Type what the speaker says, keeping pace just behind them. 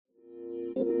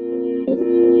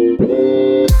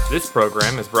This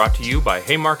program is brought to you by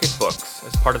Haymarket Books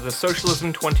as part of the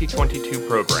Socialism 2022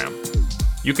 program.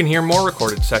 You can hear more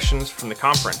recorded sessions from the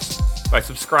conference by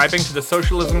subscribing to the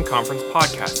Socialism Conference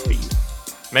podcast feed.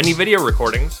 Many video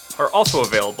recordings are also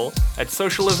available at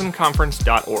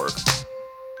socialismconference.org.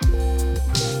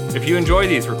 If you enjoy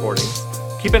these recordings,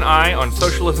 keep an eye on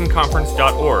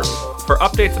socialismconference.org for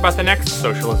updates about the next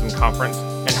Socialism Conference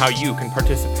and how you can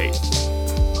participate.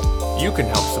 You can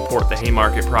help support the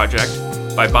Haymarket Project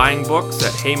by buying books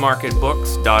at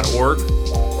haymarketbooks.org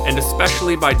and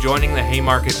especially by joining the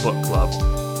Haymarket Book Club.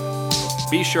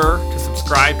 Be sure to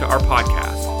subscribe to our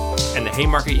podcast and the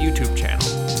Haymarket YouTube channel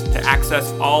to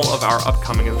access all of our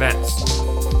upcoming events.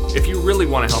 If you really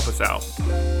want to help us out,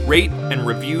 rate and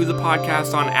review the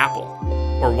podcast on Apple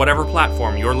or whatever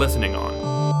platform you're listening on.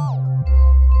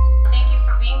 Thank you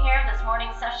for being here. This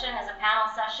morning's session is a panel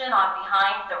session on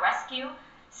Behind the Rescue,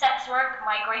 Sex Work,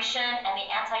 Migration, and the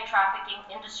Anti-Trafficking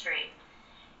Industry.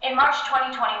 In March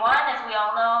 2021, as we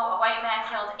all know, a white man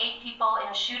killed 8 people in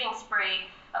a shooting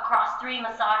spree across 3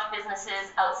 massage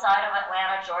businesses outside of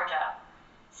Atlanta, Georgia.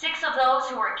 6 of those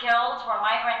who were killed were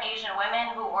migrant Asian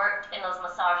women who worked in those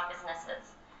massage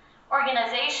businesses.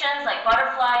 Organizations like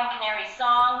Butterfly and Canary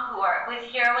Song, who are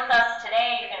here with us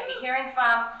today, you're going to be hearing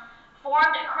from,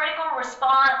 formed a critical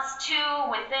response to,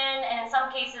 within, and in some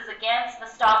cases against the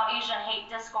Stop Asian Hate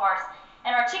discourse,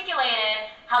 and articulated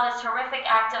how this horrific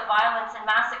act of violence and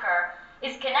massacre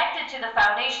is connected to the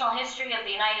foundational history of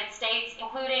the United States,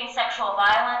 including sexual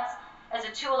violence as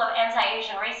a tool of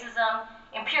anti-Asian racism,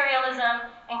 imperialism,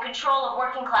 and control of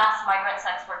working-class migrant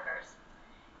sex workers.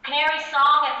 Canary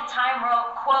Song at the time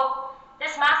wrote, quote,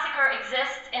 "This massacre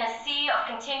exists in a sea of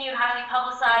continued highly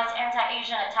publicized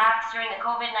anti-Asian attacks during the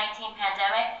COVID-19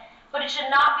 pandemic, but it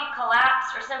should not be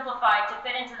collapsed or simplified to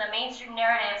fit into the mainstream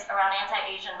narratives around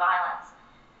anti-Asian violence.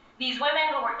 These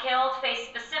women who were killed face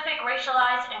specific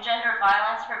racialized and gendered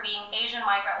violence for being Asian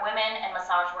migrant women and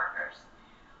massage workers.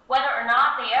 Whether or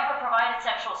not they ever provided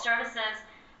sexual services,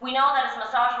 we know that as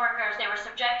massage workers they were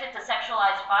subjected to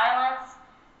sexualized violence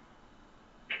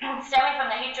stemming from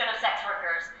the hatred of sex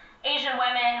workers, Asian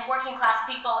women, working-class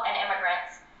people, and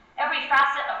immigrants. Every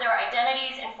facet of their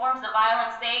identities informs the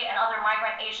violence they and other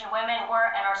migrant Asian women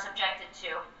were and are subjected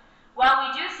to. While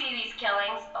we do see these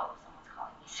killings, someone's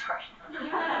calling me, sorry.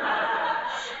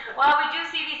 While we do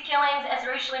see these killings as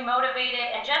racially motivated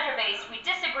and gender-based, we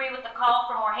disagree with the call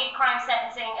for more hate crime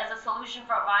sentencing as a solution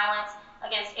for violence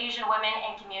against Asian women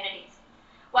and communities.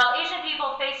 While Asian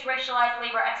people face racialized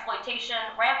labor exploitation,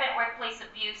 rampant workplace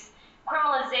abuse,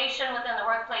 criminalization within the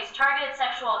workplace, targeted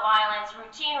sexual violence,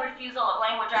 routine refusal of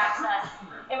language access,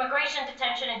 immigration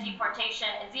detention and deportation,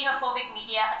 and xenophobic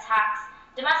media attacks,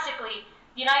 domestically,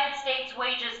 the United States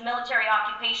wages military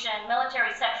occupation,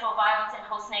 military sexual violence in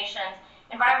host nations,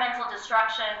 environmental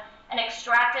destruction, and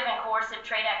extractive and coercive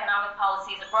trade economic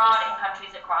policies abroad in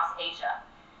countries across Asia.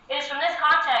 It is from this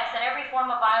context that every form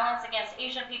of violence against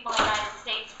Asian people in the United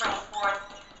States brings forth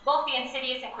both the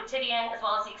insidious and quotidian as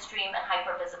well as the extreme and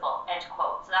hyper-visible, end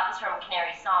quote. So that was from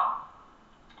Canary Song.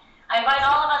 I invite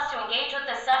all of us to engage with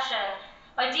this session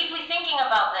by deeply thinking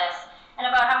about this and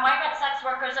about how migrant sex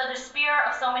workers are the spear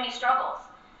of so many struggles.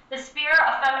 The spear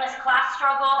of feminist class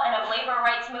struggle and of labor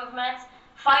rights movements,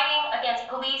 fighting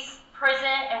against police,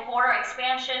 prison, and border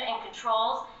expansion and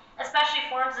controls, especially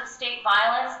forms of state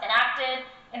violence enacted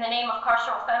in the name of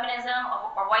carceral feminism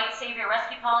or white savior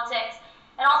rescue politics,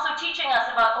 and also teaching us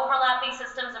about overlapping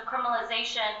systems of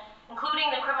criminalization,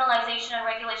 including the criminalization and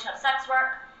regulation of sex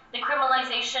work, the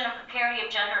criminalization and precarity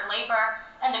of gendered labor,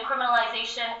 and the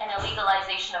criminalization and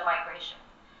illegalization of migration.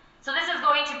 So this is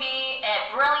going to be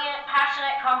a brilliant,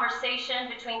 passionate conversation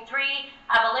between 3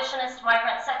 abolitionist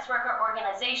migrant sex worker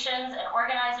organizations and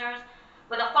organizers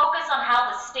with a focus on how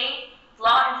the state,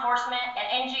 law enforcement,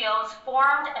 and NGOs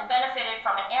formed and benefited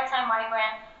from an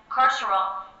anti-migrant,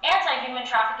 carceral, anti-human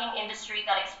trafficking industry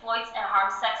that exploits and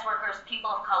harms sex workers, people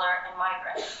of color, and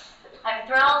migrants. I'm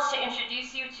thrilled to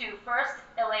introduce you to first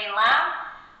Elaine Lam,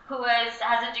 who has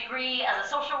a degree as a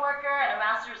social worker and a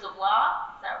master's of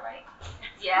law. Is that right?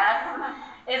 Yes.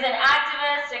 Is an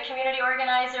activist, a community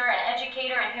organizer, an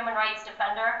educator, and human rights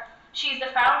defender. She's the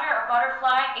founder of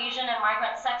Butterfly, Asian and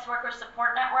Migrant Sex Workers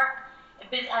Support Network, has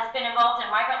been involved in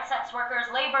migrant sex workers,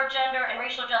 labor, gender, and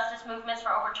racial justice movements for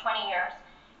over 20 years.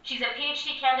 She's a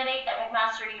PhD candidate at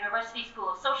McMaster University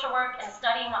School of Social Work and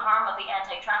studying the harm of the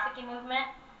anti-trafficking movement.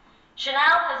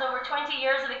 Chanel has over 20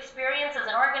 years of experience as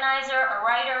an organizer, a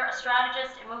writer, a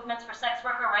strategist in movements for sex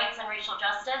worker rights and racial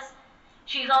justice.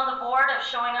 She's on the board of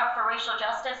Showing Up for Racial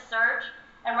Justice, SURGE,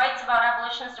 and writes about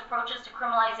abolitionist approaches to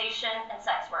criminalization and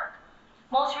sex work.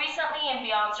 Most recently, in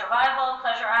beyond survival,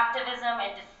 pleasure activism,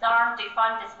 and disarm,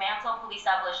 defund, dismantle police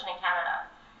abolition in Canada.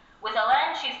 With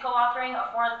Hélène, she's co-authoring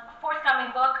a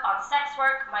forthcoming book on sex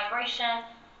work, migration,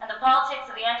 and the politics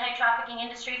of the anti-trafficking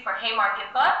industry for Haymarket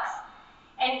Books.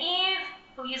 And Eve,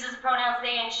 who uses the pronouns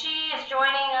they and she, is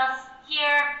joining us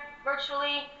here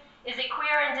virtually, is a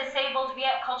queer and disabled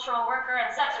Viet cultural worker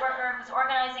and sex worker whose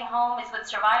organizing home is with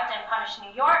Survived and Punished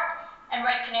New York and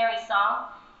Red Canary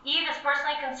Song. Eve is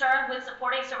personally concerned with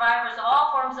supporting survivors of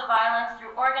all forms of violence through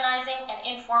organizing and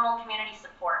informal community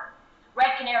support.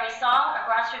 Red Canary Song, a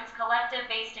grassroots collective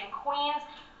based in Queens,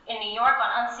 in New York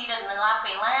on unceded and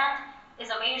Nalape land,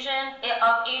 is of Asian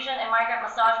and migrant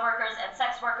massage workers and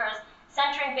sex workers,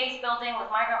 centering base building with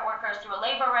migrant workers through a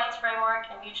labor rights framework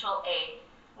and mutual aid.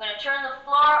 I'm going to turn the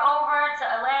floor over to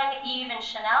Hélène, Eve, and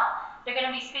Chanel. They're going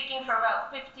to be speaking for about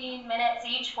 15 minutes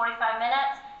each, 45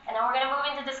 minutes, and then we're going to move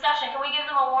into discussion. Can we give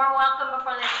them a warm welcome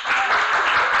before they start?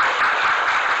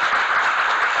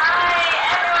 Hi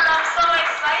everyone, I'm so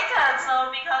excited.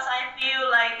 Because I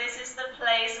feel like this is the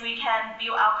place we can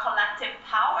build our collective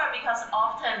power, because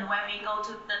often when we go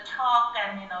to the talk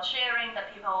and sharing, the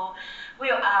people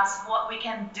will ask what we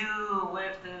can do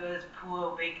with the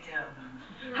poor victim,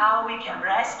 how we can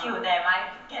rescue them.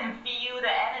 I can feel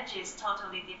the energy is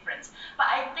totally different. But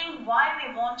I think why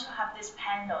we want to have this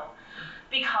panel,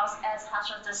 because as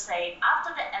Harsha just said,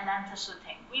 after the Atlanta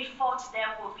shooting, we thought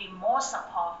there would be more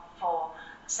support for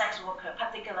sex worker,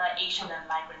 particularly Asian and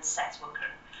migrant sex worker.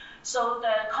 So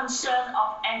the concern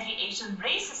of anti-Asian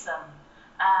racism,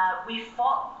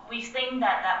 we think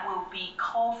that will be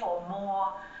call for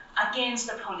more against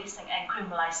the policing and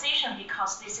criminalization,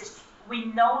 because we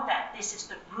know that this is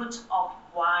the root of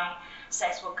why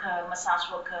sex worker,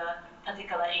 massage worker,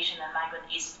 particularly Asian and migrant,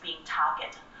 is being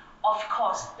targeted. Of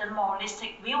course, the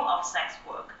moralistic view of sex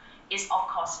work is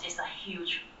a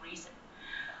huge reason.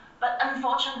 But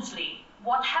unfortunately,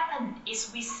 what happened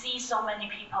is we see so many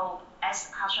people,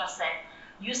 as Harsha said,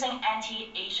 using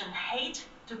anti-Asian hate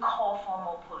to call for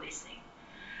more policing.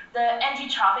 The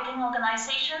anti-trafficking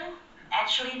organization,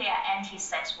 actually they are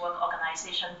anti-sex work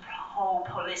organization,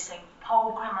 pro-policing,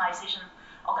 pro-criminalization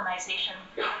organization.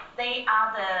 They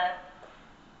are the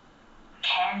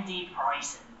candy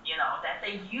poison, that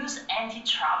they use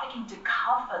anti-trafficking to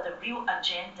cover the real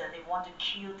agenda. They want to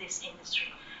kill this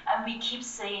industry. And we keep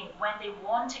saying when they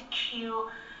want to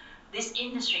kill this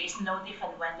industry, it's no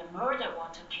different when the murderer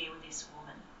want to kill this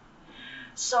woman.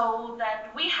 So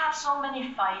that we have so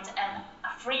many fights, and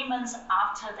 3 months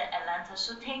after the Atlanta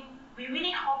shooting, we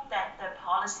really hope that the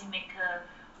policymaker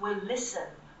will listen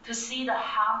to see the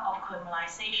harm of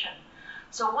criminalization.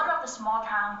 So one of the small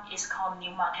towns is called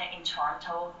Newmarket in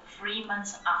Toronto. 3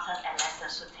 months after Atlanta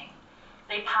shooting,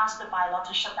 they passed the bylaw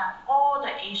to shut down all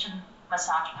the Asian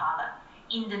massage parlor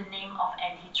in the name of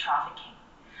anti-trafficking.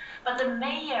 But the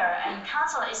mayor and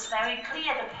council is very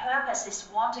clear. The purpose is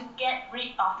want to get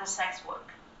rid of the sex work.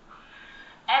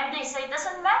 And they say,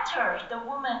 doesn't matter, the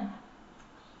woman,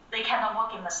 they cannot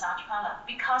work in massage parlor,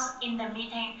 because in the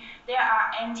meeting, there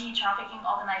are anti-trafficking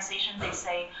organizations, they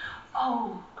say,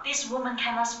 oh, this woman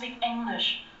cannot speak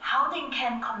English. How they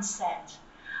can consent?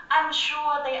 I'm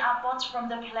sure they are bought from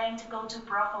the plane to go to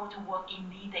brothel to work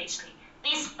immediately.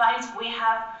 Despite we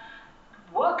have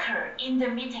worker in the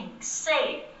meeting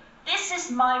say, this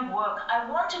is my work. I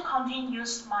want to continue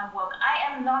my work.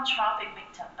 I am not traffic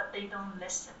victim, but they don't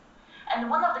listen. And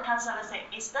one of the counselors said,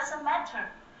 it doesn't matter.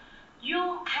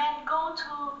 You can go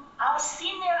to our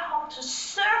senior home to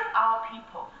serve our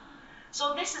people.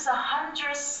 So this is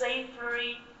 100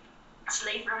 slavery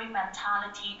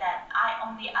mentality, that I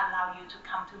only allow you to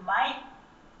come to my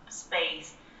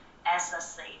space as a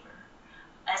slaver,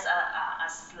 as a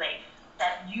slave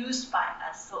that used by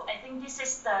us. So I think this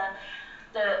is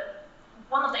the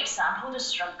one of the examples, the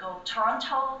struggle.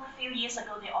 Toronto, a few years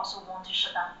ago, they also want to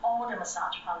shut down all the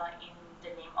massage parlor in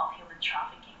the name of human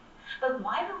trafficking. But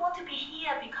why we want to be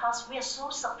here? Because we are so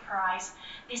surprised,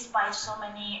 despite so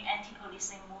many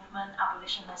anti-policing movement,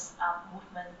 abolitionist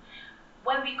movement,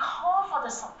 when we call for the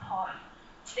support,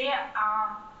 there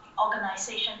are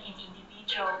organizations in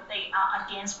individual, they are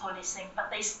against policing, but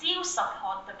they still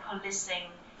support the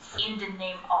policing in the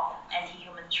name of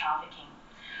anti-human trafficking.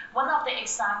 One of the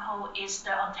examples is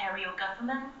the Ontario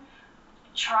government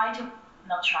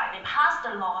they passed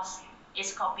the laws,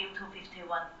 it's called Bill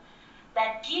 251,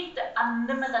 that give the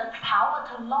unlimited power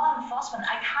to law enforcement.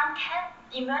 I can't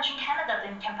imagine Canada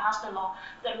then can pass the law.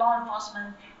 The law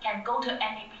enforcement can go to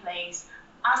any place,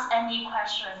 ask any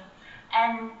question,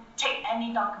 and take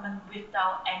any document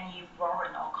without any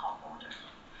warrant or court order.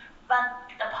 But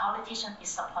the politician is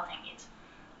supporting it.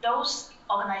 Those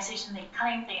organizations, they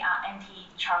claim they are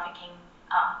anti-trafficking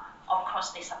of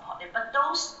course they support it. But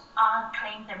those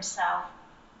claim themselves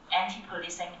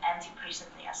anti-policing, anti-prison,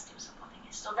 they are still supporting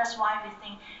it. So that's why we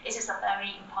think it is a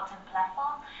very important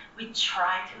platform. We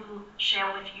try to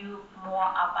share with you more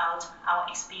about our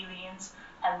experience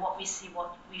and what we see,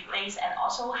 what we face, and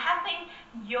also having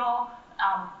your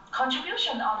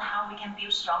contribution on how we can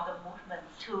build stronger movement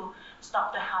to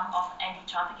stop the harm of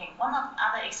anti-trafficking. One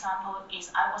other example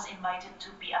is I was invited to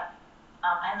be a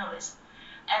panelist.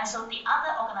 And so the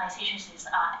other organizations is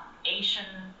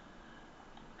Asian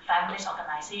Feminist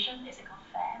Organization. Is it called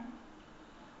FAM?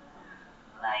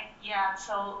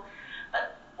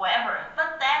 But whatever.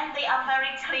 But then they are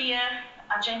very clear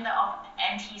agenda of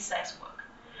anti-sex work.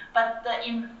 But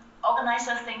the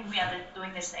organizers think we are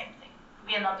doing the same thing.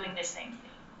 We are not doing the same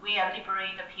thing. We are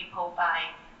liberating the people by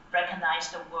recognize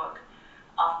the work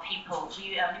of people.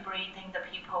 We are liberating the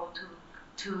people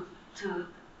to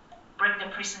break the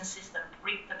prison system,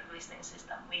 break the policing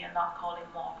system. We are not calling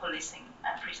more policing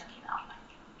and prison in our life.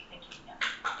 Thank you. Yeah.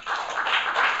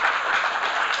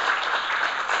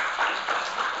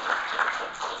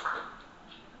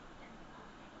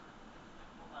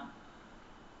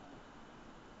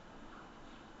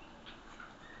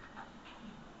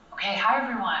 Okay, hi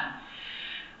everyone.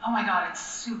 Oh my God, it's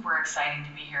super exciting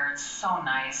to be here. It's so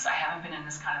nice. I haven't been in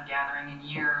this kind of gathering in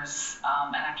years,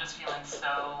 and I'm just feeling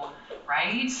so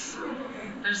right.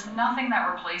 There's nothing that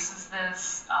replaces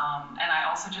this, and I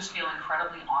also just feel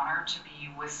incredibly honored to be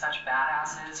with such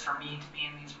badasses, for me to be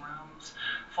in these rooms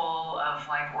full of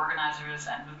like organizers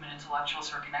and movement intellectuals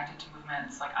who are connected to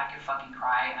movements. Like, I could fucking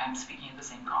cry. I'm speaking at the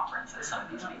same conference as some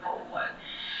of these people.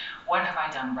 What have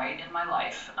I done right in my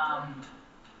life?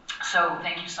 So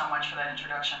thank you so much for that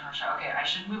introduction, Harsha. Okay, I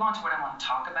should move on to what I want to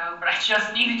talk about, but I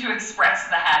just needed to express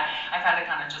that. I've had it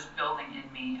kind of just building in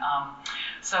me.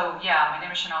 So yeah, my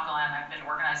name is Chanel Galan. I've been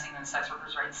organizing the sex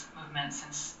workers' rights movement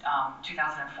since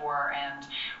 2004 and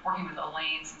working with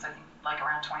Elaine since I think like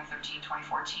around 2013,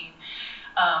 2014.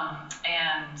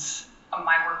 And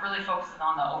my work really focuses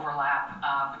on the overlap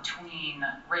between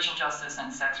racial justice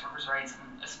and sex workers' rights,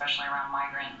 and especially around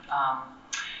migrant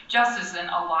justice. And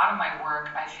a lot of my work,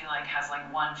 I feel like, has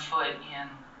like one foot in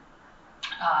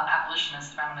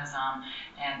abolitionist feminism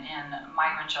and in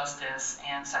migrant justice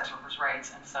and sex workers'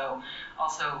 rights. And so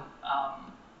also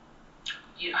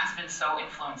has been so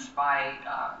influenced by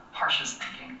Harsha's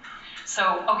thinking.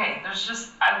 So, okay, there's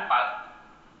just,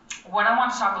 what I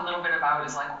want to talk a little bit about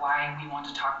is like why we want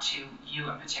to talk to you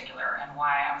in particular, and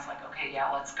why I was like, okay,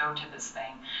 yeah, let's go to this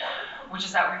thing, which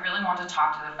is that we really want to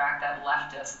talk to the fact that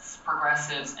leftists,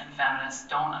 progressives, and feminists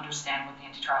don't understand what the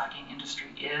anti-trafficking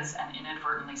industry is and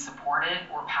inadvertently support it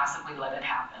or passively let it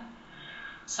happen.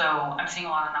 So I'm seeing a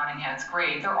lot of nodding heads.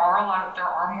 Great. There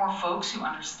are more folks who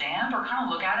understand or kind of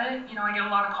look at it. You know, I get a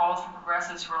lot of calls from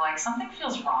progressives who are like, something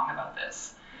feels wrong about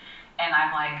this, and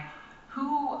I'm like,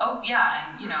 oh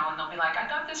yeah, and and they'll be like, I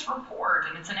got this report,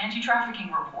 and it's an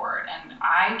anti-trafficking report, and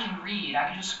I can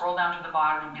just scroll down to the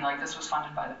bottom and be like, this was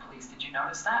funded by the police. Did you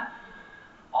notice that?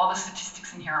 All the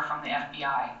statistics in here are from the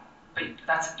FBI, but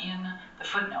that's in the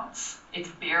footnotes. It's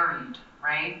buried,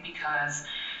 right? Because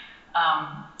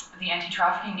the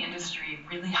anti-trafficking industry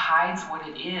really hides what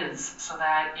it is so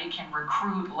that it can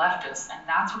recruit leftists, and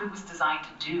that's what it was designed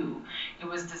to do. It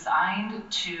was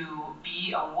designed to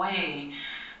be a way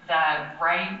that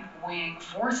right-wing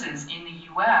forces in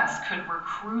the US could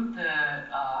recruit the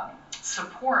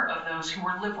support of those who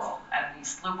were liberal, at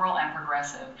least liberal and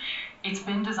progressive. It's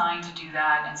been designed to do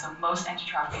that, and so most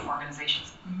anti-trafficking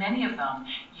organizations, many of them,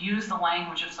 use the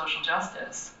language of social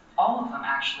justice. All of them,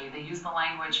 actually. They use the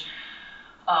language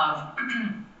of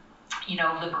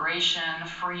liberation,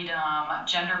 freedom,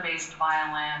 gender-based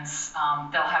violence.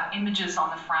 They'll have images on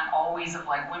the front always of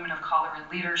like women of color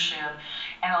in leadership,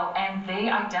 and they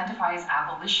identify as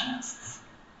abolitionists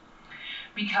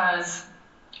because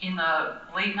in the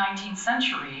late 19th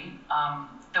century,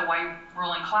 the white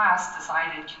ruling class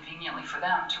decided conveniently for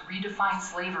them to redefine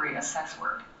slavery as sex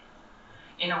work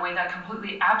in a way that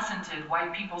completely absented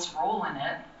white people's role in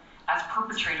it as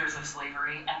perpetrators of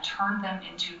slavery and turned them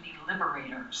into the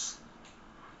liberators,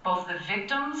 both the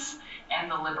victims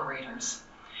and the liberators.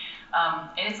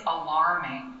 It's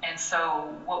alarming. And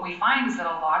so what we find is that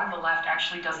a lot of the left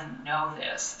actually doesn't know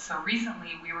this. So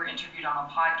recently we were interviewed on a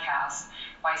podcast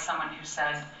by someone who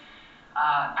said,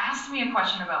 asked me a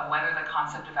question about whether the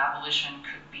concept of abolition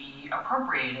could be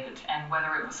appropriated and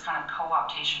whether it was kind of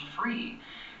co-optation free.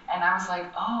 And I was like,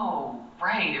 oh,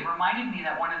 right. It reminded me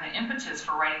that one of the impetus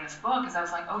for writing this book is I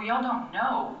was like, oh, y'all don't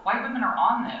know. White women are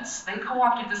on this. They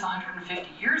co-opted this 150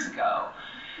 years ago.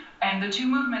 And the two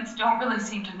movements don't really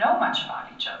seem to know much about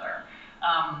each other.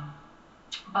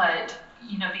 But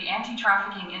the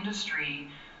anti-trafficking industry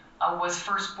was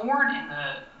first born in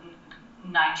the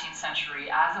 19th century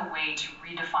as a way to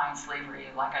redefine slavery,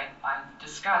 like I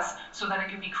discussed, so that it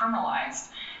could be criminalized.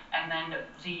 And then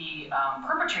the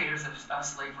perpetrators of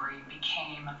slavery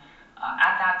became,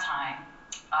 at that time,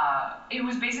 it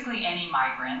was basically any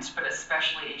migrant, but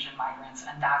especially Asian migrants,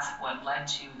 and that's what led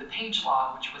to the Page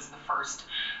Law, which was the first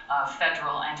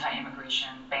federal anti-immigration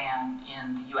ban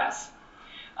in the US.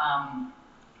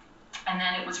 And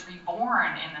then it was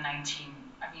reborn in the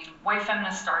white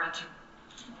feminists started to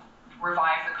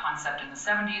revive the concept in the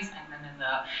 70s, and then in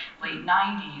the late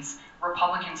 90s,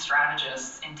 Republican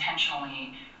strategists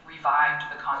intentionally revived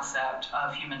the concept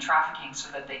of human trafficking so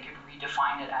that they could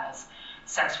redefine it as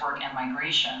sex work and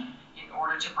migration in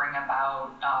order to bring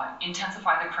about,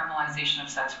 intensify the criminalization of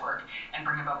sex work and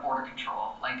bring about border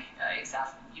control, like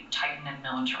tighten and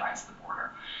militarize the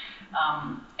border.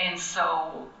 And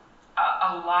so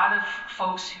a lot of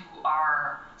folks who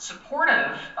are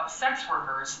supportive of sex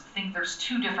workers think there's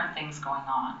two different things going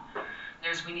on.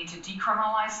 There's, we need to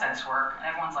decriminalize sex work, and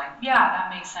everyone's like, yeah,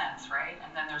 that makes sense, right?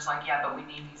 And then there's like, yeah, but we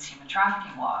need these human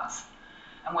trafficking laws.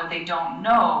 And what they don't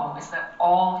know is that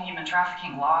all human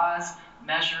trafficking laws,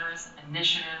 measures,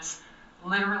 initiatives,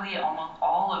 literally almost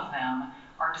all of them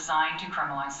are designed to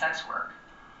criminalize sex work.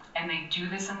 And they do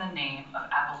this in the name of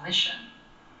abolition.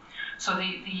 So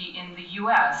in the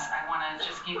US, I want to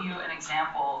just give you an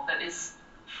example that is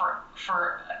for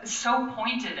so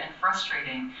pointed and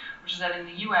frustrating, which is that in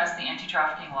the US, the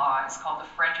anti-trafficking law is called the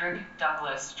Frederick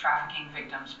Douglass Trafficking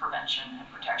Victims Prevention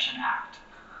and Protection Act.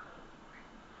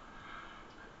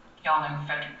 Y'all know who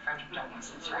Frederick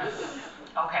Douglass is, right?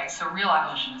 Okay, so real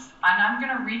abolitionists. And I'm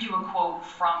going to read you a quote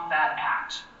from that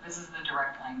act. This is the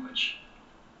direct language.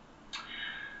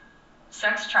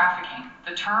 Sex trafficking.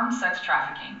 The term sex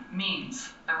trafficking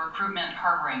means the recruitment,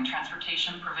 harboring,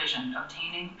 transportation, provision,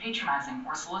 obtaining, patronizing,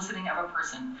 or soliciting of a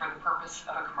person for the purpose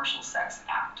of a commercial sex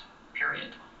act,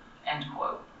 period. End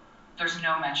quote. There's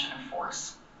no mention of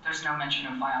force. There's no mention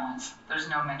of violence. There's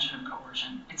no mention of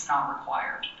coercion. It's not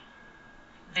required.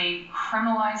 They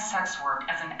criminalized sex work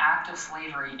as an act of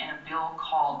slavery in a bill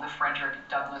called the Frederick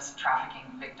Douglass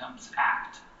Trafficking Victims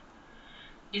Act.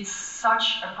 It's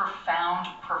such a profound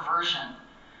perversion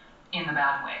in the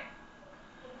bad way.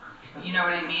 You know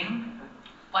what I mean?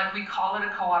 Like, we call it a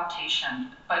co-optation,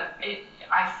 but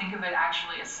I think of it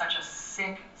actually as such a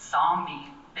sick zombie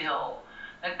bill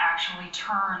that actually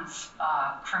turns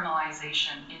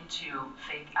criminalization into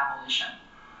fake abolition.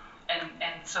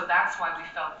 And so that's why we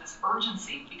felt this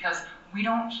urgency, because we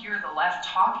don't hear the left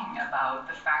talking about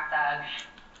the fact that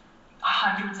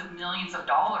hundreds of millions of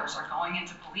dollars are going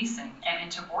into policing and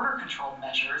into border control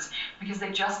measures because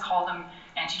they just call them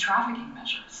anti-trafficking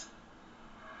measures.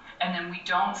 And then we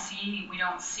don't see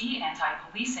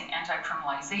anti-policing,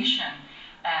 anti-criminalization,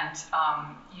 and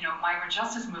migrant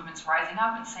justice movements rising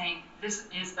up and saying, this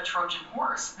is a Trojan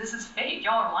horse, this is fake,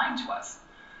 y'all are lying to us.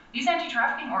 These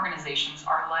anti-trafficking organizations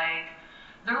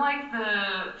they're like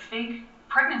the fake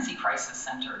pregnancy crisis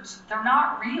centers. They're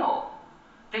not real.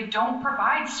 They don't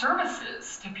provide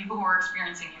services to people who are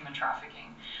experiencing human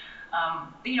trafficking.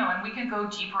 And we can go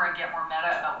deeper and get more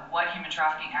meta about what human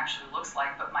trafficking actually looks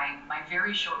like, but my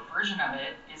very short version of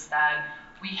it is that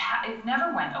it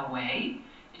never went away.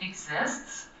 It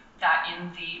exists, that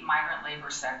in the migrant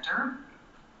labor sector,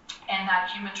 and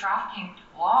that human trafficking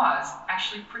laws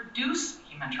actually produce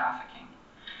human trafficking.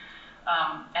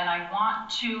 And I'm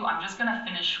just going to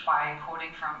finish by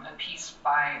quoting from a piece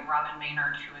by Robin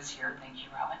Maynard, who is here. Thank you,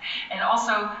 Robin. And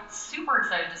also, super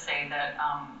excited to say that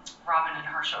Robin and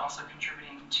Harsha also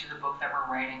contributing to the book that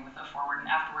we're writing with a forward and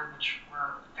afterward, which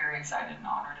we're very excited and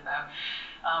honored about.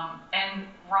 And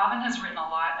Robin has written a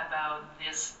lot about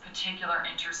this particular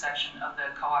intersection of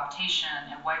the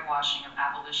co-optation and whitewashing of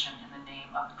abolition in the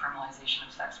name of the criminalization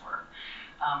of sex work.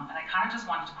 And I kind of just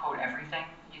wanted to quote everything,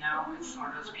 it's one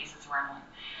of those pieces where I'm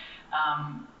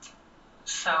like,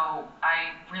 so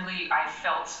I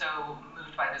felt so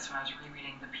moved by this when I was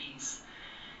rereading the piece.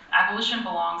 Abolition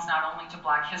belongs not only to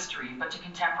Black history, but to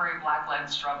contemporary Black-led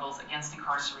struggles against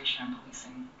incarceration and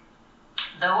policing.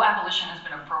 Though abolition has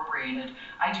been appropriated,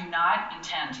 I do not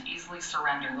intend to easily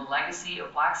surrender the legacy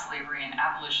of Black slavery and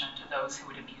abolition to those who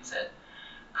would abuse it.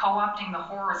 Co-opting the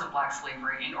horrors of Black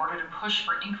slavery in order to push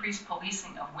for increased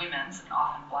policing of women's, and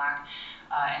often Black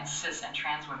and cis and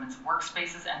trans women's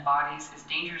workspaces and bodies is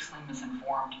dangerously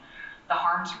misinformed. The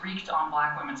harms wreaked on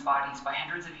Black women's bodies by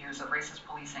hundreds of years of racist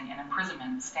policing and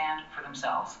imprisonment stand for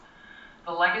themselves.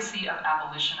 The legacy of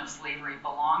abolition of slavery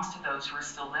belongs to those who are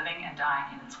still living and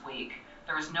dying in its wake.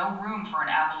 There is no room for an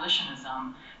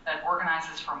abolitionism that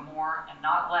organizes for more and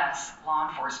not less law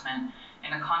enforcement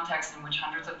in a context in which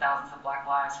hundreds of thousands of Black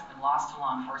lives have been lost to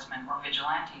law enforcement or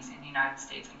vigilantes in the United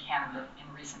States and Canada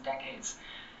in recent decades.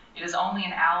 It is only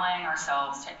in allying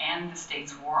ourselves to end the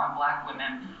state's war on Black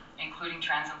women, including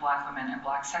trans and Black women and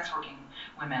Black sex working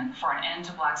women, for an end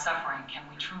to Black suffering can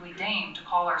we truly deign to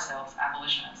call ourselves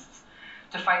abolitionists.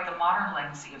 To fight the modern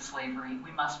legacy of slavery,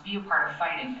 we must be a part of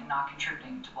fighting and not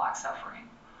contributing to Black suffering.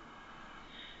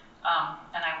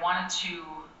 And I wanted to,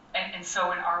 and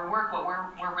so in our work, what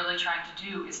we're really trying to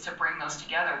do is to bring those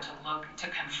together, to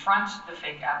confront the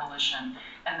fake abolition,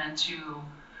 and then to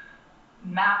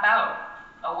map out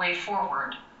a way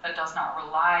forward that does not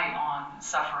rely on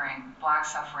suffering, Black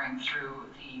suffering through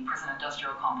the prison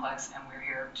industrial complex, and we're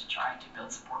here to try to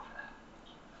build support for that.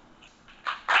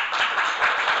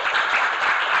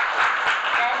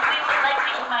 And we would like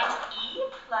to invite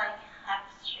Eve, have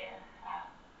to share.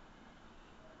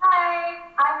 Hi,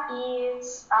 I'm Eve.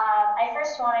 I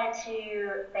first wanted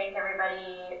to thank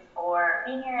everybody for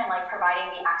being here and providing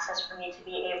the access for me to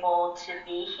be able to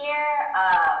be here.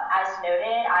 As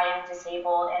noted, I am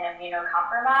disabled and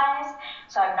immunocompromised,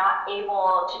 so I'm not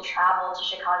able to travel to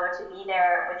Chicago to be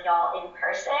there with y'all in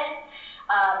person.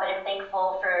 But I'm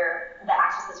thankful for the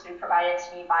access that's been provided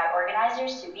to me by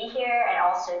organizers to be here and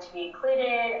also to be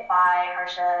included by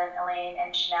Harsha and Elaine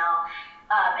and Chanel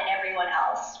and everyone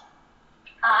else.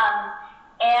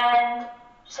 And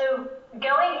so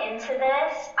going into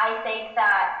this, I think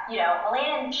that,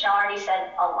 Elaine and Chanel already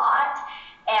said a lot,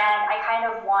 and I kind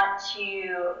of want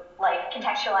to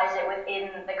contextualize it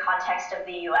within the context of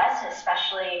the US,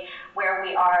 especially where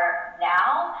we are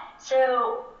now.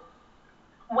 So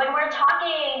when we're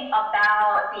talking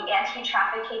about the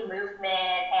anti-trafficking movement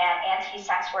and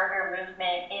anti-sex worker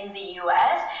movement in the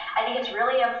US, I think it's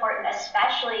really important,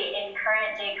 especially in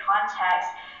current day context,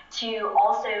 to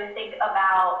also think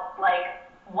about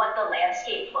what the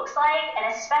landscape looks like,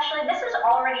 and especially this is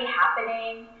already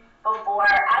happening before.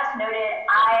 As noted,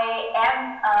 I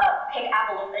am a PIC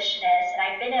abolitionist, and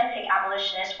I've been a PIC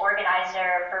abolitionist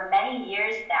organizer for many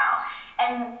years now.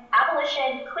 And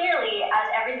abolition, clearly,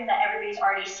 as everything that everybody's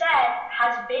already said,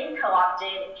 has been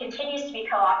co-opted, continues to be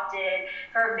co-opted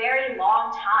for a very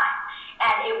long time.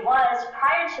 And it was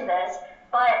prior to this,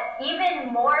 but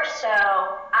even more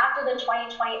so after the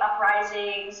 2020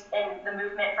 uprisings and the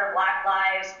movement for Black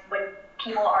lives, when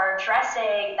people are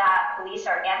addressing that police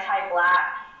are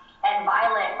anti-Black and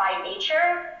violent by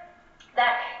nature,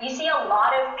 that you see a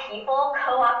lot of people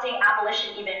co-opting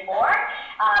abolition even more,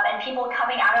 and people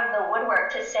coming out of the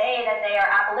woodwork to say that they are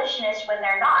abolitionists when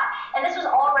they're not. And this was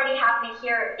already happening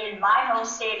here in my home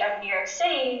state of New York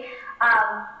City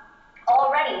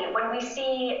already, when we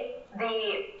see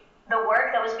the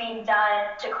work that was being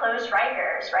done to close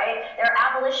Rikers, right? There are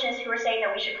abolitionists who were saying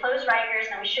that we should close Rikers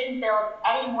and we shouldn't build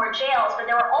any more jails, but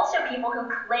there were also people who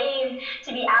claimed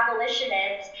to be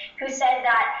abolitionists who said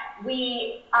that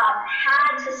we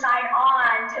had to sign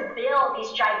on to build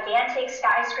these gigantic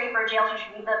skyscraper jails, which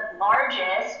would be the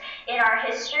largest in our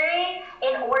history,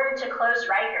 in order to close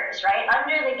Rikers, right?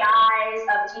 Under the guise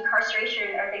of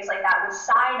decarceration or things like that, would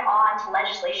sign on to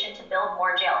legislation to build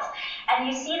more jails. And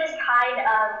you see this kind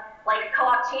of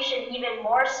co-optation even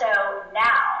more so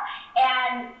now.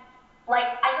 And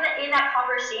in that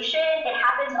conversation, it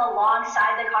happens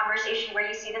alongside the conversation where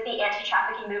you see that the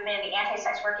anti-trafficking movement, the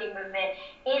anti-sex working movement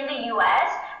in the US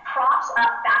props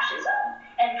up fascism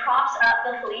and props up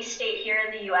the police state here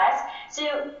in the US.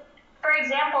 So, for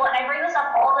example, and I bring this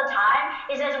up all the time,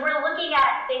 is as we're looking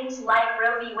at things like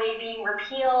Roe v. Wade being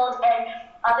repealed and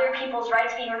other people's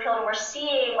rights being repealed, and we're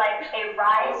seeing a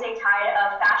rising tide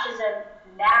of fascism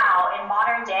now in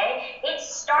modern day, it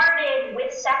started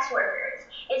with sex workers.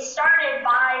 It started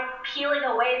by peeling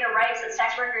away the rights that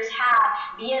sex workers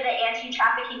have via the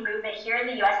anti-trafficking movement here in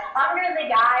the US, under the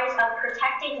guise of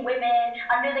protecting women,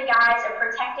 under the guise of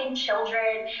protecting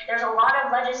children. There's a lot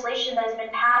of legislation that has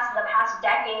been passed in the past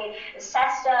decade,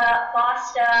 SESTA,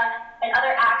 FOSTA, and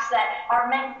other acts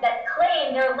that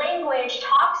claim their language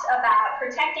talks about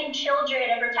protecting children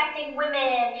and protecting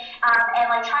women,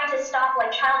 and trying to stop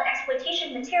child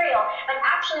exploitation material. But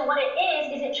actually what it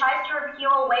is it tries to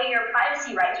repeal away your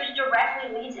privacy rights, which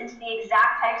directly leads into the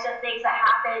exact types of things that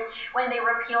happened when they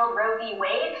repealed Roe v.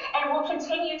 Wade, and will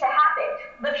continue to happen.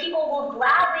 But people will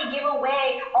gladly give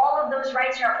away all of those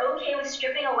rights and are okay with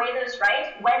stripping away those rights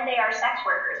when they are sex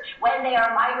workers, when they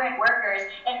are migrant workers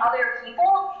and other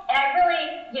people. And I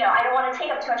really, I don't want to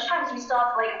take up too much time because we still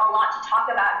have a lot to talk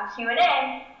about in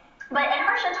Q&A. And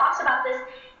Harsha talks about this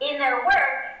in their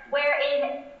work,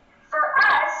 wherein For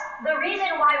us, the reason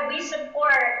why we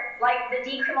support like the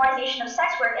decriminalization of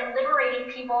sex work and liberating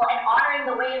people and honoring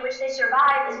the way in which they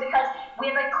survive is because we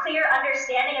have a clear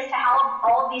understanding as to how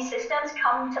all of these systems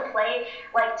come to play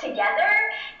like together,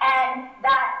 and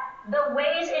that the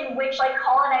ways in which like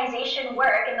colonization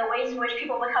work and the ways in which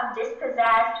people become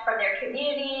dispossessed from their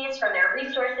communities, from their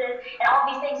resources, and all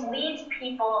these things leads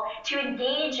people to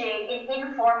engaging in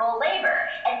informal labor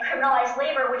and criminalized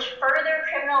labor, which further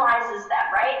criminalizes them,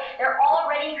 right? They're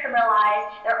already criminalized,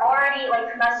 they're already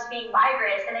like criminalized as being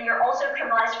migrants, and then you're also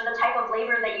criminalized for the type of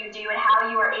labor that you do and how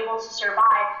you are able to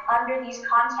survive under these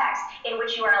contexts in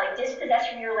which you are like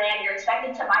dispossessed from your land, you're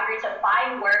expected to migrate to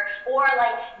find work, or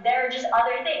like there are just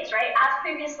other things, right? As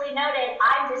previously noted,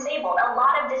 I'm disabled. A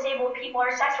lot of disabled people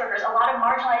are sex workers. A lot of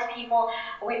marginalized people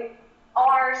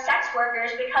are sex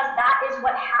workers because that is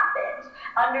what happens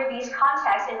under these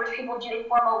contexts in which people do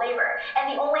informal labor.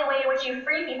 And the only way in which you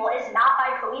free people is not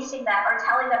by policing them or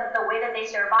telling them that the way that they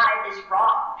survive is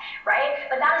wrong, right?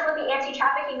 But that is what the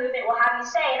anti-trafficking movement will have you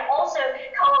say, and also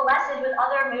coalesces with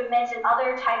other movements and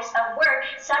other types of work,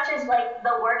 such as like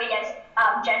the work against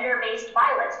gender-based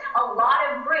violence. A lot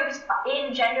of groups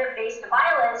in gender-based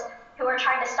violence who are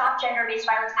trying to stop gender-based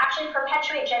violence actually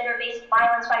perpetuate gender-based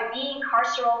violence by being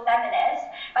carceral feminists,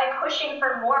 by pushing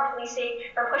for more policing,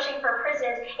 for pushing for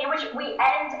prisons, in which we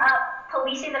end up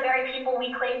policing the very people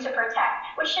we claim to protect.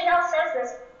 Which Chanel says this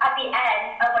at the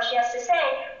end of what she has to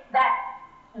say, that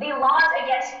the laws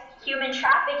against human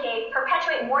trafficking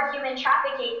perpetuate more human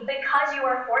trafficking because you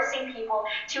are forcing people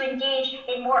to engage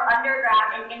in more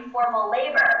underground and informal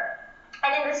labor.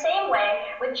 And in the same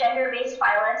way, with gender-based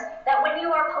violence, that when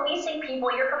you are policing people,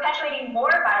 you're perpetuating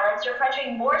more violence, you're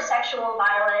perpetuating more sexual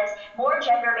violence, more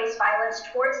gender-based violence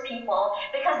towards people,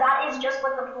 because that is just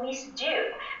what the police do.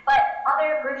 But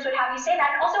other groups would have you say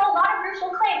that. And also, a lot of groups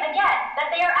will claim, again, that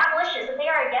they are abolitionists, that they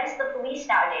are against the police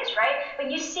nowadays, right?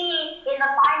 But you see in the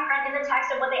fine print, in the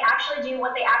text of what they actually do,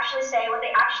 what they actually say, what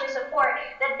they actually support,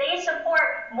 that they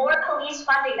support more police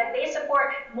funding, that they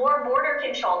support more border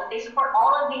control, that they support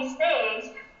all of these things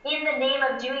in the name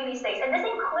of doing these things. And this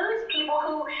includes people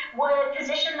who would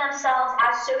position themselves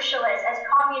as socialists, as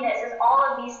communists, as all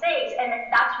of these things. And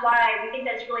that's why we think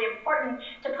that it's really important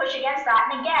to push against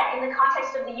that. And again, in the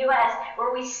context of the US,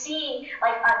 where we see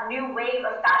like a new wave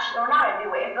of fascism, or not a new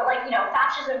wave, but like, you know,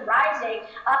 fascism rising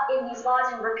up in these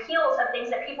laws and repeals of things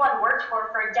that people had worked for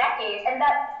decades, and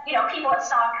that, you know, people had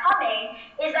saw coming,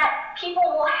 is that people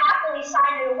will happily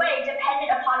sign it away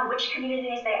dependent upon which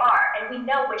communities they are. And we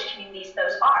know which communities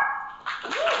those are.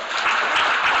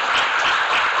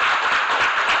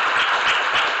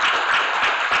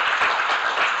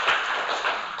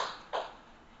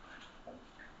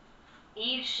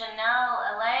 Eve, Chanel,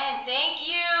 Elaine, thank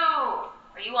you.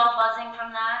 Are you all buzzing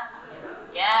from that?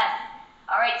 Yes.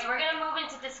 All right, so we're going to move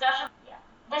into discussion.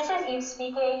 This is Eve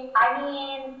speaking. I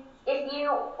mean, if we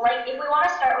want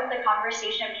to start with the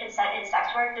conversation of consent in sex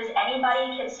work, does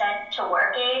anybody consent to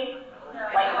working?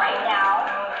 Like right now?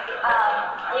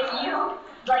 If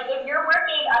you're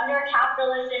working under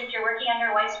capitalism, if you're working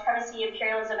under white supremacy,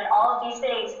 imperialism, and all of these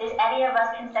things, is any of us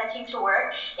consenting to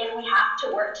work if we have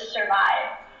to work to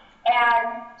survive?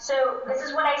 And so this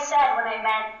is what I said when I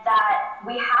meant that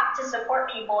we have to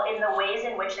support people in the ways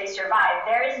in which they survive.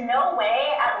 There is no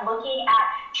way at looking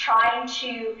at trying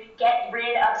to get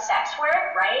rid of sex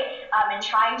work, right, and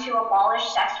trying to abolish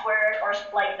sex work or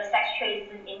like the sex trade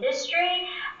as an industry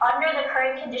under the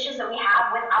current conditions that we have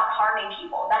without harming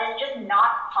people. That is just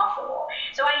not possible.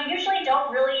 So I usually don't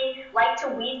really like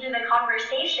to weed through the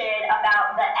conversation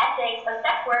about the ethics of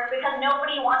sex work because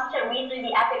nobody wants to weed through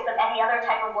the ethics of any other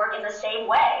type of work in the same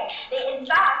way. In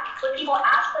fact, when people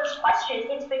ask those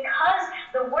questions, it's because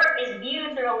the work is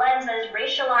viewed through a lens that is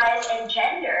racialized and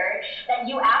gendered that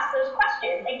you ask those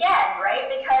questions. Again, right?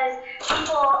 Because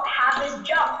people have this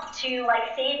jump to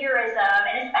like saviorism,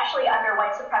 and especially under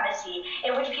white supremacy,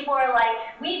 in which people are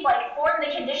like, we've like formed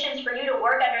the conditions for you to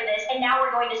work under this, and now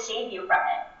we're going to save you from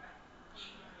it.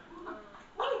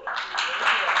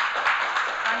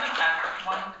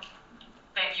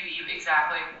 Thank you, Eve,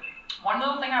 exactly. One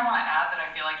little thing I want to add that I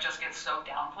feel like just gets so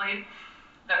downplayed,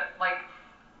 that like,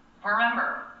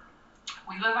 remember,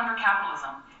 we live under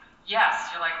capitalism. Yes,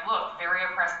 you're like, look, very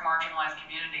oppressed, marginalized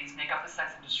communities make up the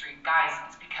sex industry. Guys,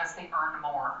 it's because they earn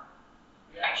more.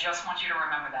 Yeah. I just want you to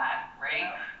remember that,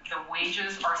 right? Yeah. The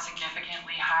wages are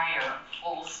significantly higher,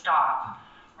 full stop,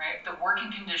 right? The working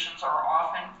conditions are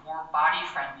often more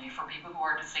body-friendly for people who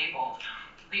are disabled.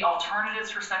 The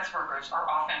alternatives for sex workers are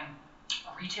often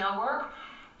retail work,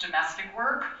 domestic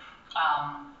work,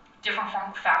 different form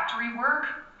of factory work,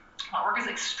 work is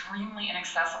extremely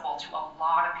inaccessible to a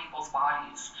lot of people's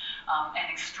bodies,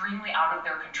 and extremely out of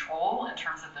their control in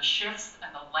terms of the shifts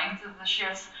and the length of the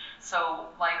shifts. So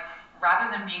like,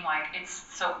 rather than being like, it's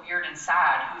so weird and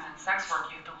sad who's in sex work,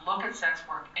 you have to look at sex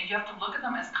work and you have to look at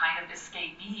them as kind of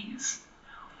escapees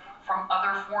from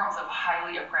other forms of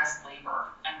highly oppressed labor.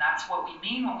 And that's what we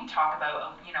mean when we talk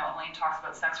about, Elaine talks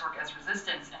about sex work as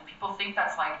resistance, and people think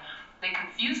that's like, they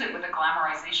confuse it with a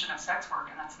glamorization of sex work,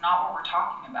 and that's not what we're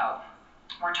talking about.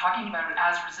 We're talking about it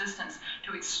as resistance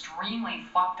to extremely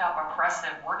fucked up,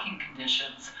 oppressive working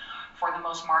conditions for the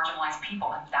most marginalized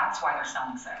people, and that's why they're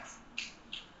selling sex.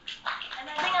 And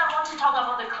I think I want to talk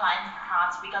about the client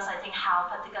parts, because I think how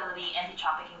particularly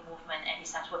anti-trafficking movement,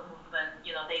 anti-sex work movement,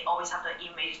 they always have the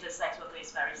image the sex worker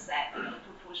is very sad,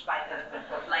 pushed by the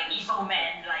like evil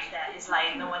man like that. It's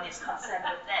like no one is concerned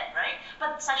with that, right?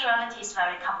 But sexuality is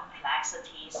very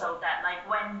complexity, so that like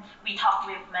when we talk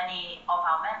with many of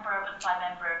our butterfly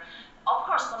member, of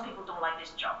course some people don't like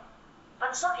this job.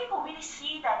 But some people really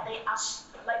see that they are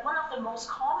like one of the most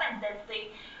common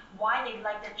why they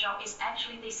like that job is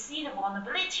actually they see the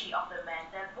vulnerability of the men,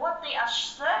 that what they are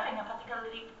serving, and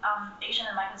particularly Asian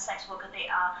and migrant sex workers,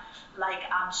 they are like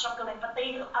struggling, but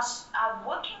they are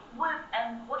working with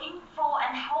and working for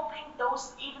and helping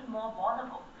those even more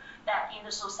vulnerable. That in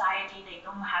the society they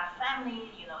don't have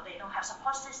family, they don't have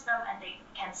support system, and they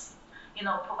can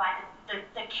provide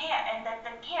the care, and that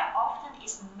the care often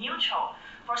is mutual.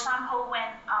 For example,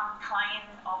 when client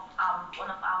of one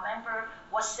of our member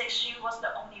was sick, she was the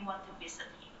only one to visit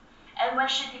him. And when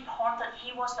she deported,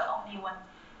 he was the only one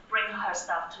bring her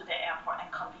stuff to the airport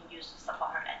and continues to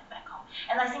support her back home.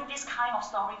 And I think this kind of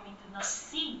story we do not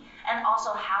see. And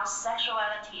also how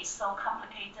sexuality is so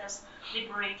complicated,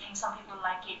 liberating. Some people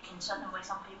like it in certain way,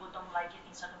 some people don't like it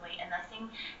in certain way. And I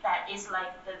think that is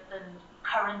like the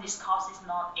current discourse is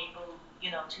not able,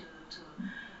 to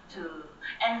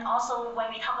and also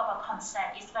when we talk about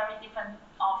consent, it's very different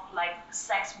of like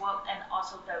sex work and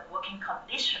also the working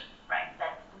condition, right?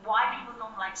 That why people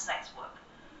don't like sex work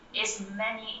is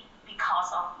many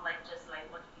because of like just like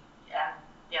what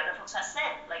the other folks have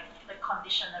said, like the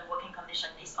condition and working condition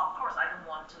is, of course I don't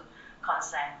want to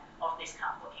consent of this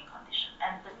kind of working condition,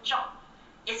 and the job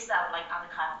itself, like other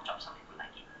kind of jobs, some people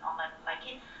like it and not like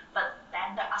it. But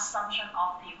then the assumption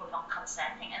of people not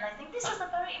consenting, and I think this is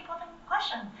a very important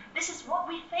question. This is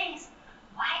what we face.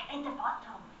 Why in the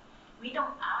bottom we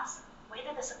don't ask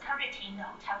whether the security in the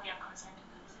hotel they are consent to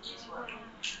do this work,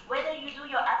 whether you do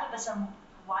your activism,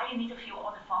 why you need to fill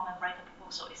all the form and write the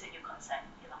proposal, is it your consent?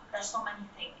 There's so many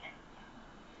things.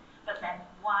 But then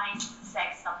why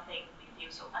sex something we feel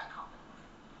so uncomfortable?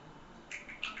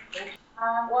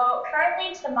 Well,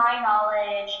 currently, to my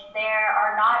knowledge, there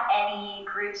are not any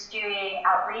groups doing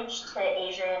outreach to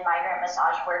Asian migrant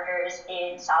massage workers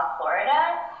in South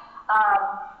Florida.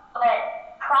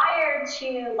 But prior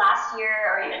to last year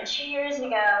or even 2 years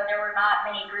ago, there were not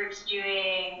many groups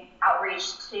doing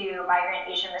outreach to migrant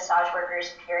Asian massage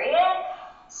workers, period.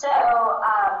 So,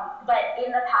 but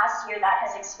in the past year that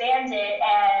has expanded,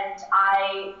 and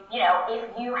if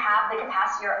you have the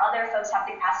capacity or other folks have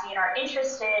the capacity and are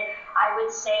interested, I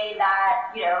would say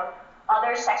that,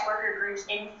 other sex worker groups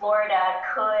in Florida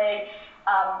could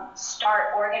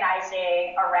start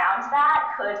organizing around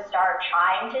that, could start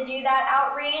trying to do that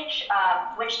outreach,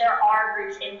 which there are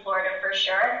groups in Florida for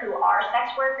sure who are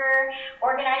sex worker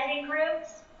organizing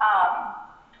groups.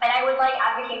 And I would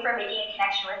advocate for making a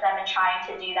connection with them and trying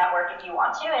to do that work if you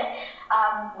want to. And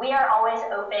we are always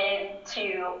open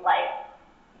to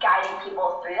guiding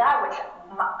people through that, which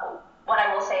what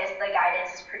I will say is the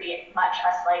guidance is pretty much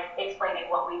us explaining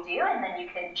what we do, and then you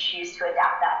can choose to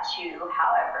adapt that to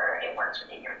however it works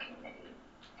within your community.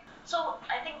 So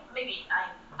I think maybe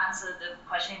I answered the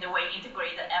question in the way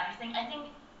integrated everything. I think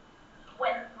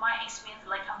when my experience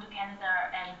come to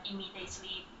Canada and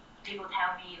immediately people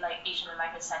tell me Asian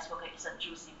American sex worker is a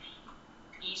juicy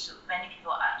issue. Many people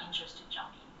are interested to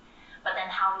jump in. But then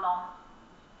how long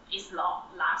is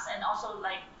last? And also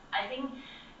I think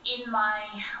in my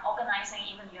organizing,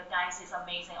 even your guys is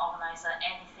amazing organizer,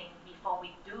 anything before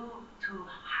we do to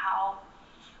how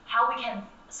we can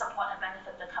support and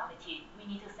benefit the community, we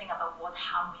need to think about what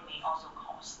harm we may also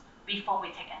cause before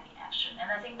we take any action. And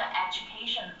I think the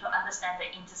education to understand the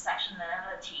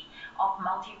intersectionality of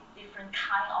different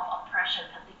kind of oppression,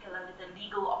 particularly the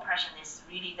legal oppression, is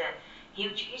really the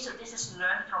huge issue. This is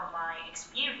learned from my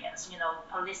experience.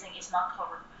 Policing is not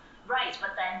right,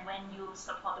 but then when you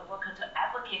support the worker to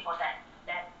advocate for that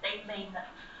they may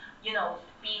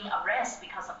being arrested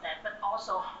because of that, but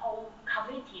also whole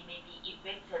community may be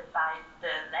evicted by the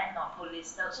landlord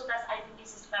police. So that's, I think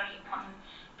this is very important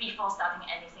before starting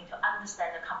anything, to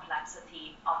understand the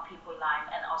complexity of people's life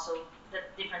and also the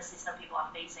different system people are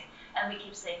facing. And we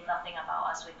keep saying nothing about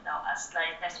us without us.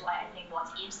 Like that's why I think what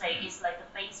Eve say is like the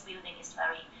base building is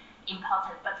very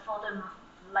important. But for the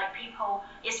like people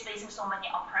is facing so many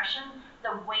oppression,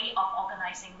 the way of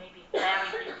organizing may be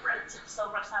very different. So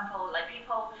for example, like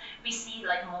people, we see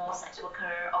like more sex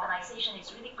worker organization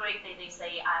is really great. They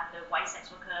say I'm the white sex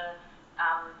worker,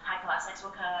 high class sex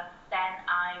worker, then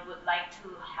I would like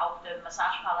to help the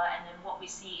massage parlor, and then what we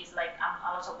see is like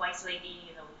a lot of white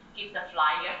lady, give the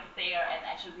flyer there and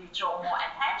actually draw more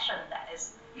attention. That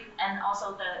is, and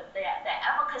also the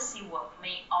advocacy work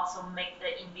may also make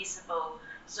the invisible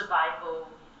survival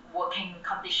working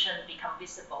condition become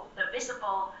visible. The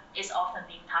visible is often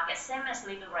being targeted, same as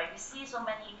labor rights. We see so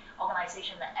many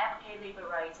organizations that advocate labor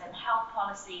rights and health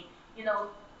policy,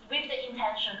 with the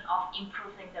intention of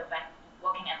improving the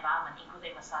working environment,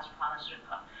 including massage parlor, strip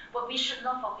club. But we should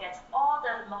not forget all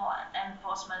the law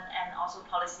enforcement and also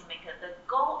policymakers. The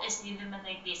goal is to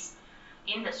eliminate this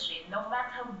industry, no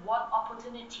matter what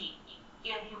opportunity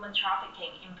in human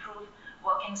trafficking, improve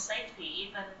working safety,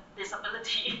 even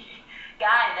disability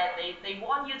guy that they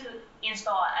want you to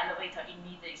install an elevator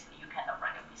immediately, you cannot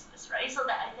run your business, right? So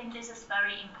that I think this is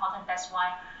very important. That's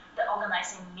why the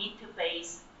organizing need to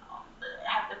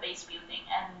have the base building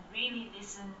and really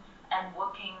listen and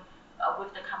working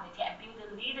with the community and build the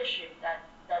leadership that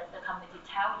the community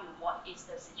tell you what is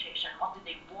the situation, what do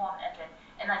they want,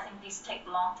 and I think this take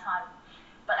a long time.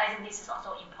 But I think this is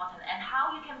also important, and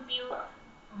how you can build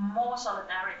more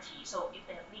solidarity. So if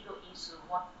they have legal issue,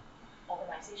 what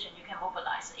organization you can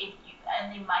mobilize? If you,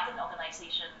 and in migrant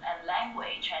organization and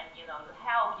language and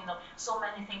health, so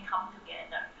many things come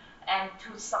together and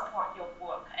to support your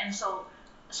work. And so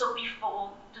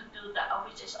before to do that,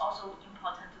 which is also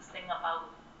important to think about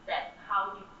that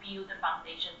how you build the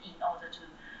foundation in order to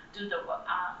do the work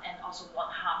and also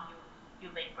what harm you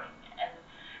may bring.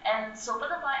 And so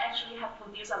Butterfly actually have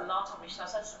produced a lot of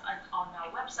resources on our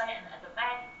website, and at the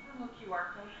back, QR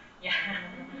code. Yeah,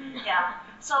 yeah.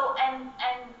 So and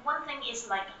one thing is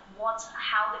like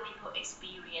how the people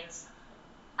experience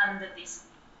under this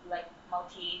like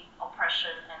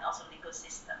multi-oppression and also legal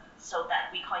system. So that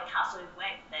we call it castle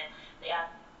effect, that they are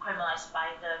criminalized by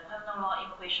the criminal law,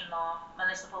 immigration law,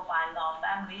 municipal bylaw,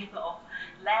 family law,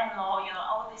 land law,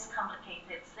 all these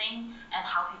complicated things, and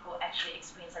how people actually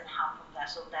experience and harm from that.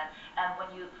 So that, and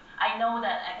I know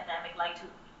that academics like to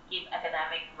give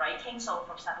academic writing. So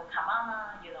for example,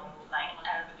 Kamana, Elena,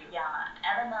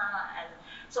 and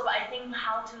so but I think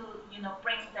how to,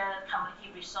 bring the community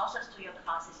resources to your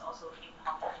class is also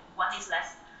important. One is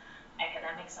less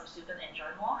academic, some students enjoy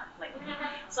more, like me.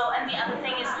 So, and the other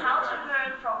thing is how to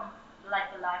learn from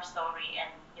like the life story,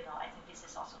 and I think this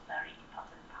is also very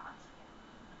important part.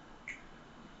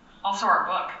 Also our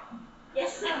book.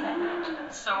 Yes.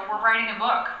 So we're writing a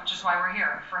book, which is why we're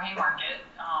here for Haymarket,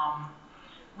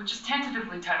 which is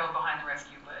tentatively titled Behind the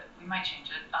Rescue, but we might change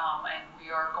it. And we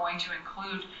are going to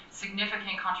include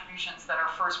significant contributions that are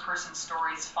first-person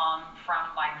stories from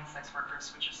migrant sex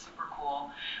workers, which is super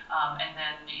cool. And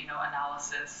then,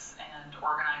 analysis and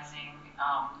organizing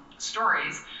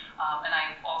stories. And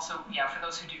I also, for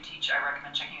those who do teach, I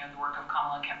recommend checking out the work of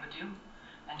Kamala Kempadu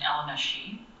and Elena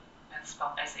Shi. It's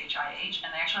spelled S-H-I-H. And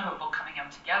they actually have a book coming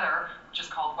out together, which is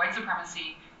called White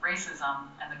Supremacy, Racism,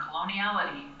 and the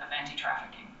Coloniality of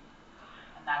Anti-Trafficking.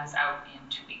 And that is out in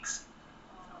 2 weeks.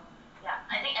 Yeah,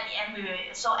 I think at the end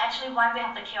so actually why we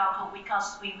have the QR code,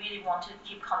 because we really want to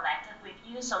keep connected with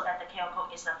you, so that the QR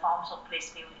code is the form, so please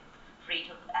feel free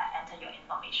to enter your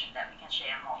information, that we can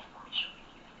share more information with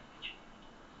you in the future.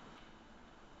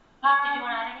 Did you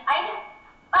want to add anything?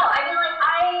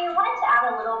 I wanted to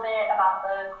add a little bit about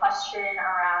the question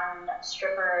around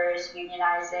strippers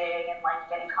unionizing and like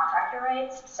getting contractor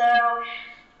rights. So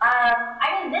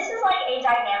this is like a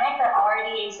dynamic that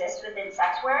already exists within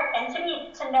sex work, and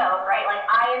to note, right, like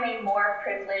I am a more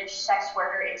privileged sex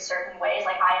worker in certain ways.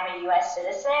 Like I am a U.S.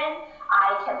 citizen,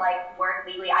 I can like work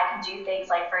legally, I can do things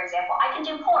like, for example, I can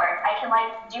do porn, I can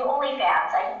like do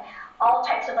OnlyFans, I can all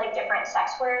types of like different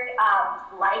sex work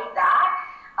like that.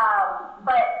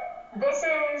 But this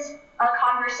is a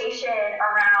conversation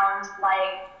around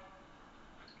like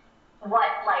what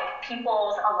like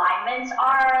people's alignments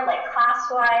are, like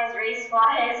class-wise,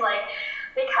 race-wise, like,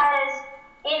 because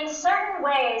in certain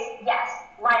ways, yes,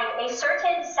 like a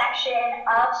certain section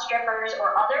of strippers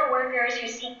or other workers who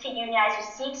seek to unionize, who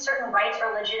seek certain rights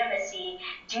or legitimacy,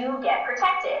 do get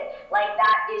protected. Like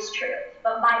that is true.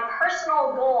 But my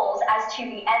personal goals as to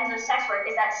the ends of sex work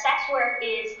is that sex work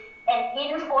is an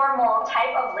informal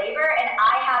type of labor, and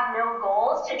I have no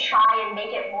goals to try and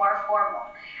make it more formal.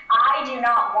 I do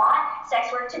not want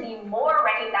sex work to be more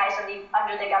recognized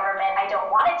under the government. I don't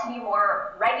want it to be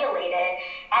more regulated.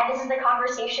 And this is the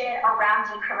conversation around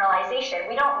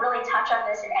decriminalization. We don't really touch on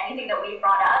this in anything that we've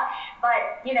brought up,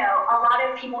 but a lot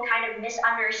of people kind of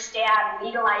misunderstand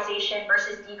legalization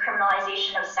versus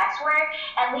decriminalization of sex work.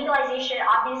 And legalization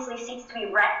obviously seeks to be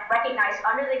recognized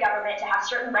under the government, to have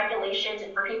certain regulations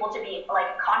and for people to be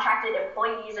like contracted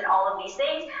employees and all of these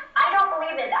things. I don't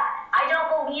believe in that. I don't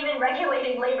believe in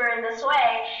regulating labor in this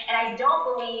way, and I don't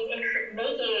believe in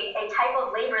making a type of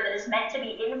labor that is meant to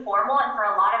be informal and for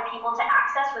a lot of people to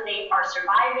access when they are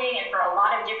surviving, and for a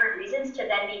lot of different reasons to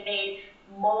then be made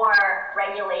more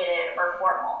regulated or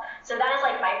formal. So that is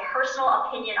like my personal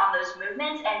opinion on those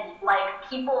movements, and like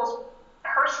people's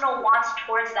personal wants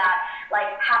towards that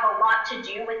like have a lot to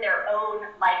do with their own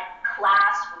like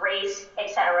class, race,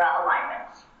 etc.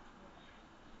 alignments.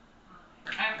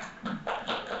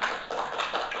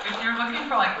 If you're looking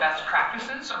for like best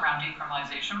practices around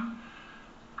decriminalization,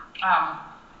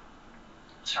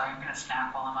 sorry, I'm gonna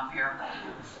snap while I'm up here.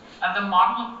 The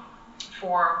model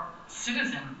for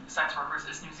citizen sex workers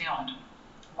is New Zealand,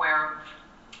 where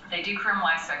they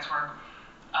decriminalize sex work,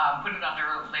 put it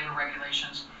under labor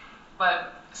regulations,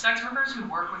 but sex workers who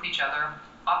work with each other,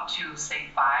 up to say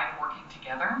 5 working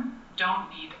together, don't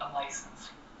need a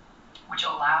license, which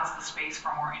allows the space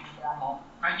for more informal,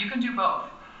 right? You can do both.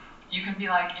 You can be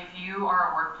like, if you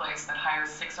are a workplace that hires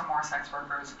 6 or more sex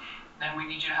workers, then we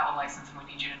need you to have a license and we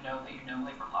need you to know that you know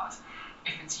labor laws.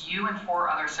 If it's you and 4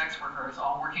 other sex workers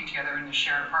all working together in a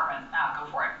shared apartment, go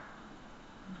for it,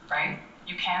 right?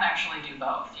 You can actually do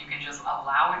both. You can just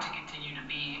allow it to continue to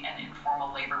be an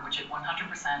informal labor, which it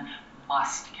 100%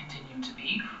 must continue to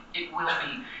be. It will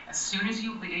be. As soon as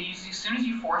you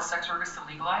force sex workers to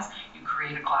legalize, you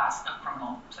create a class of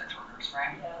criminal sex workers,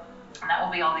 right? Yeah. And that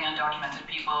will be all the undocumented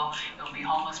people. It will be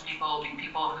homeless people. It will be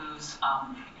people whose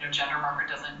gender marker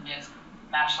doesn't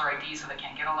match their ID, so they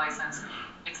can't get a license.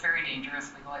 It's very dangerous.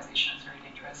 Legalization is very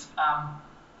dangerous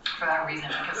for that reason,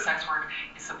 because sex work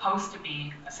is supposed to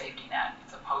be a safety net.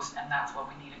 And that's what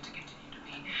we need it to continue to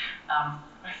be.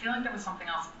 But I feel like there was something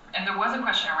else. And there was a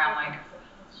question around like,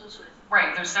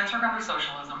 right, there's sex work under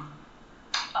socialism,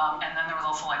 and then there was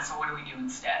also like, so what do we do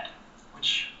instead?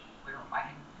 Which we're, I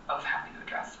think, both happy to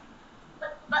address.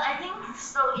 But I think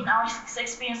so in our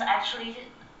experience actually,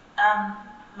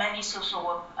 many sex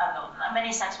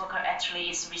workers actually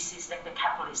is resisting the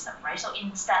capitalism, right? So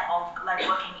instead of like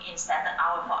working in standard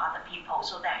hour for other people,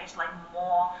 so there is like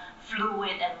more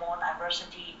fluid and more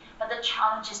diversity. But the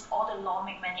challenge is all the law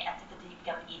make many activities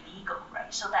become illegal,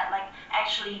 right? So that like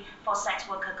actually for sex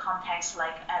worker context,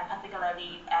 like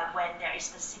particularly when there is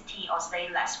the city or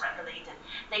state less regulated,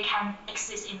 they can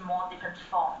exist in more different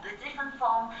form. The different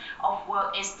form of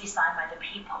work is designed by the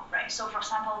people, right? So for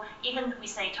example, even we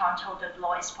say Toronto, the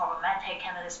law is problematic,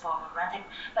 Canada is problematic,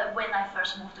 but when I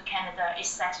first moved to Canada,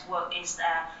 sex work is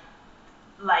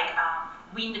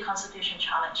win the constitution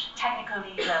challenge.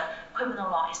 Technically, the criminal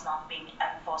law is not being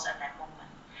enforced at that moment.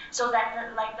 So that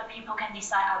the people can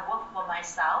decide, I work for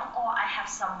myself, or I have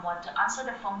someone to answer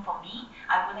the phone for me,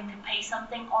 I'm willing to pay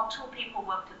something, or 2 people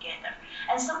work together.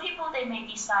 And some people, they may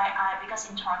decide, because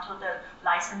in Toronto, the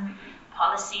license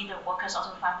policy, the workers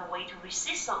also find a way to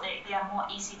resist, so they are more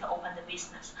easy to open the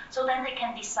business. So then they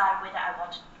can decide whether I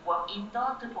want to work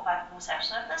indoor to provide full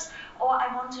self-service, or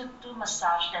I want to do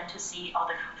massage then to see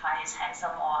the client is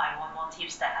handsome, or I want more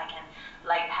tips that I can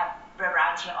have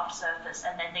variety of service,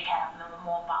 and then they can have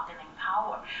more bargaining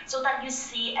power. So that you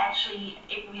see actually,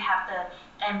 if we have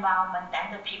the environment,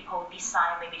 then the people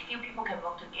decide, maybe few people can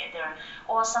work together,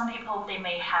 or some people, they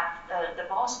may have the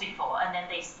boss before, and then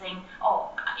they think,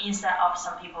 instead of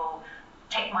some people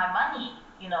take my money,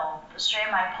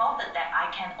 share my profit, that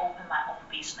I can open my own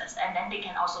business, and then they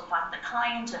can also fund the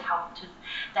client to help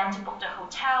them to book the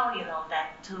hotel,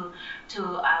 that to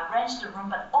rent the room.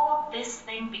 But all this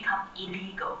thing become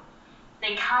illegal.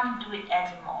 They can't do it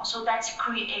anymore. So that's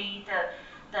create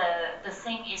the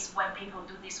thing is when people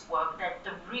do this work, that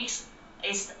the risk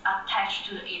is attached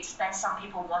to it, then some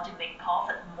people want to make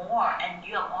profit more, and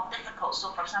you are more difficult.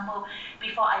 So for example,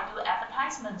 before I do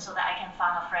advertisement so that I can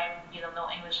find a friend, know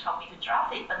English, help me to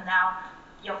draft it, but now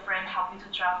your friend help you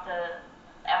to draft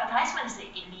the advertisement is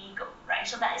illegal, right?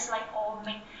 So that is like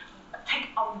take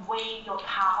away your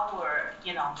power,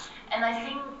 And I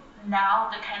think now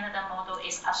the Canada model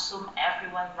is assume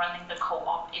everyone running the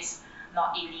co-op is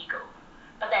not illegal.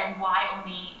 But then why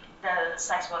only the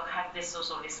sex work have this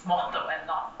socialist model and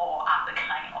not all other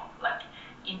kind of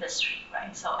industry,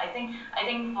 right? So I think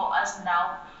for us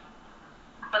now,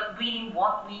 But really,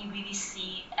 what we really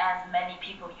see, and many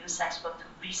people use sex work to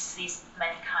resist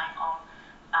many kind of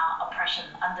oppression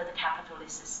under the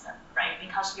capitalist system, right?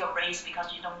 Because your race,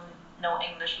 because you don't know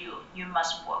English, you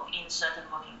must work in certain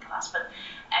working class. But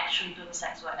actually doing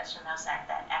sex work, as Chanel said,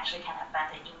 that actually can have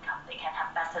better income. They can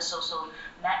have better social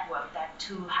network. That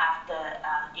to have the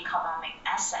economic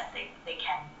asset, they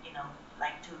can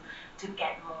like to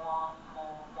get more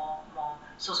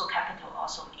social capital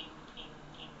also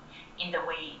in the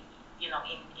way in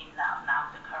now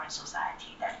the current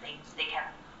society, that they can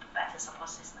have a better support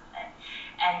system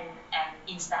and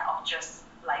instead of just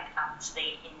like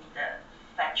stay in the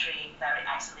factory very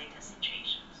isolated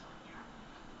situation. So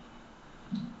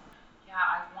yeah,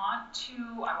 I want to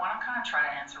kind of try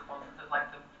to answer both of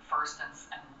the first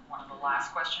and one of the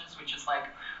last questions, which is like,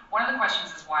 one of the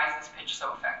questions is, why is this pitch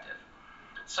so effective?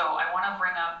 So I want to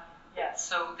bring up,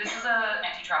 so this is an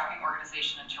anti-trafficking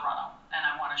organization in Toronto, and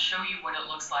I want to show you what it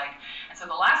looks like. And so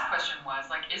the last question was,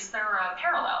 like, is there a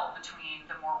parallel between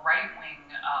the more right-wing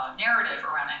narrative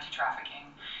around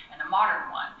anti-trafficking and a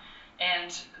modern one?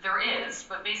 And there is,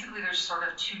 but basically there's sort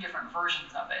of two different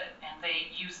versions of it. And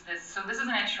they use this, so this is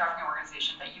an anti-trafficking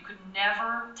organization that you could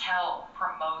never tell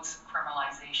promotes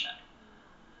criminalization,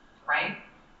 right?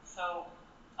 So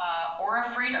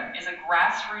Aura Freedom is a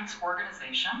grassroots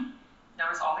organization,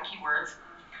 notice all the keywords,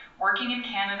 working in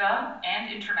Canada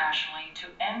and internationally to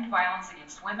end violence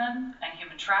against women and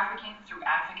human trafficking through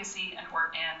advocacy and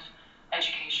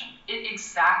education. It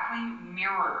exactly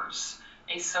mirrors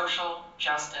a social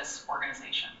justice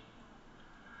organization.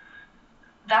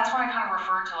 That's why I kind of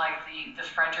refer to like the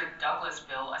Frederick Douglass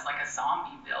bill as like a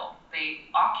zombie bill. They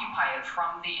occupy it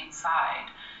from the inside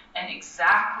and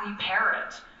exactly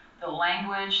parrot the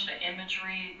language, the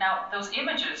imagery. Now, those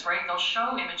images, right, they'll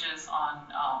show images on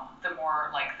the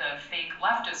more like the fake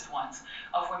leftist ones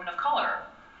of women of color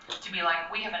to be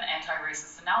like, we have an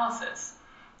anti-racist analysis.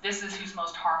 This is who's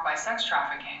most harmed by sex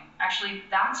trafficking. Actually,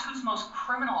 that's who's most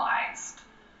criminalized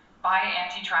by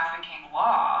anti-trafficking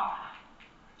law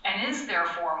and is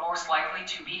therefore most likely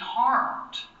to be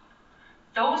harmed.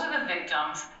 Those are the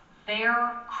victims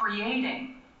they're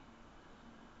creating.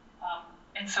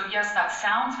 And so yes, that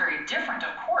sounds very different,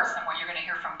 of course, than what you're going to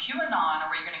hear from QAnon or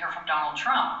what you're going to hear from Donald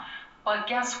Trump. But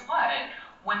guess what?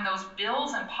 When those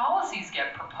bills and policies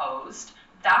get proposed,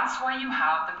 that's why you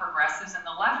have the progressives and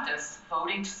the leftists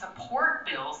voting to support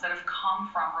bills that have come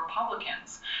from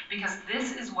Republicans, because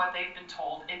this is what they've been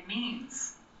told it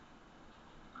means.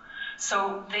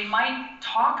 So they might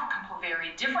talk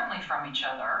very differently from each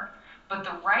other, but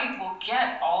the right will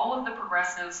get all of the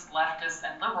progressives, leftists,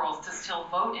 and liberals to still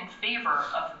vote in favor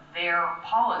of their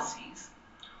policies,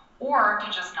 or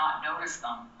to just not notice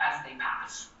them as they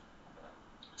pass.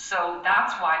 So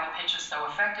that's why the pitch is so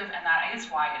effective, and that is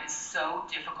why it is so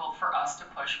difficult for us to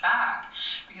push back,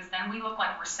 because then we look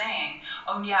like we're saying,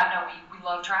 oh yeah, no, we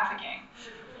love trafficking,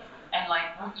 and like,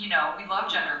 we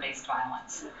love gender-based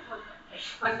violence.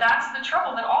 But that's the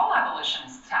trouble that all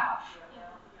abolitionists have.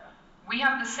 We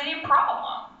have the same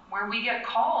problem where we get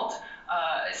called,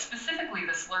 specifically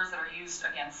the slurs that are used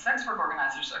against sex work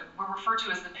organizers, we're referred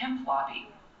to as the pimp lobby.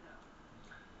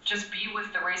 Just be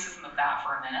with the racism of that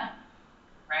for a minute,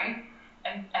 right?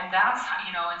 And that's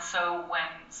how, and so when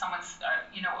someone's,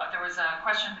 there was a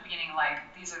question at the beginning, like,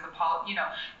 these are the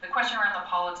question around the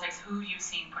politics, who you've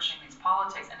seen pushing these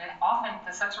politics, and it often,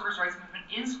 the sex workers' rights movement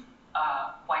is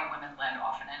white women-led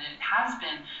often, and it has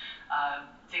been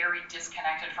very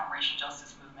disconnected from racial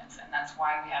justice movements, and that's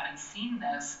why we haven't seen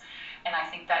this. And I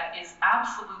think that is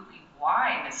absolutely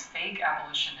why this fake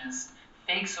abolitionist,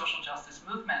 fake social justice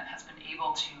movement has been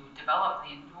able to develop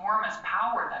the enormous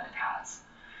power that it has,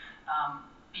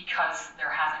 because there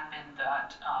hasn't been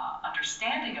that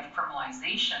understanding of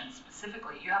criminalization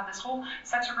specifically. You have this whole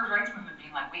sex workers' rights movement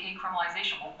being like, we hate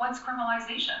criminalization. Well, what's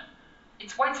criminalization?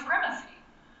 It's white supremacy.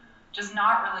 Just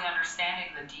not really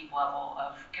understanding the deep level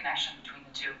of connection between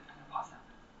the two. I'm going to pause that.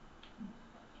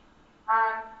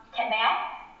 May I?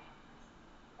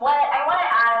 What I want to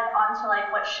add on to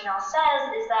like what Chanel says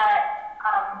is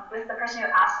that with the person who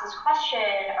asked this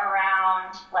question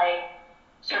around like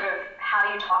sort of how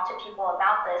you talk to people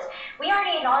about this, we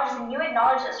already acknowledge this, and you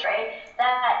acknowledge this, right?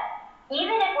 That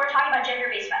even if we're talking about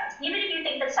gender-based violence, even if you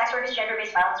think that sex work is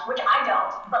gender-based violence, which I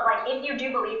don't, but like if you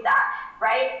do believe that,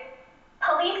 right?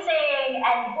 Policing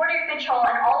and border control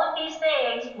and all of these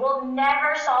things will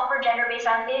never solve for gender-based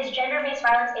violence. It is gender-based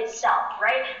violence itself,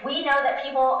 right? We know that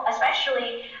people,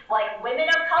 especially like women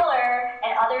of color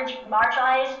and other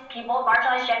marginalized people,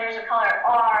 marginalized genders of color,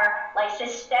 are like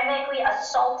systemically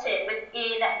assaulted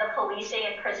within the policing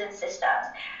and prison systems.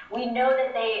 We know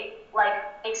that they like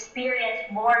experience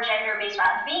more gender-based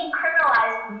violence. Being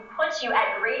criminalized puts you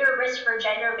at greater risk for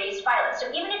gender-based violence.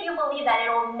 So even if you believe that, it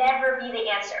will never be the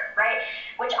answer, right?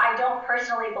 Which I don't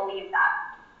personally believe that.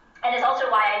 And it's also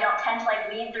why I don't tend to like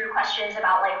read through questions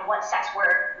about like what sex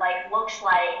work like looks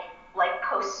like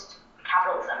post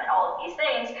capitalism and all of these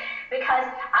things, because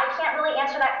I can't really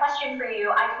answer that question for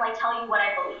you. I can like tell you what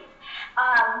I believe.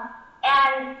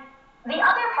 And the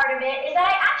other part of it is that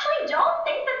I actually don't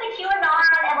think that the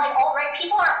QAnon and like alt-right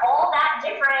people are all that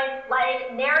different,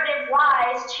 like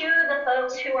narrative-wise, to the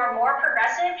folks who are more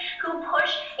progressive, who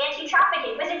push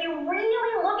anti-trafficking. Because if you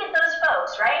really look at those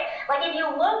folks, right? Like if you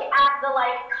look at the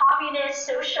like communist,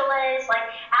 socialist, like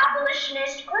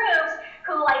abolitionist groups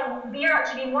who like veer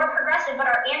to be more progressive but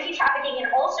are anti-trafficking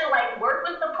and also like work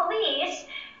with the police,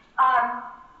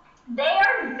 they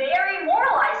are very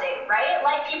moralizing, right?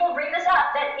 Like people bring this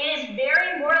up, that it is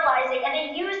very moralizing, and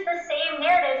they use the same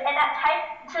narrative and that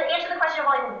type to answer the question of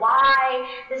like why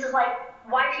this is like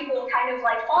why people kind of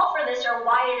like fall for this or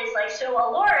why it is like so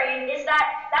alluring, is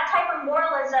that that type of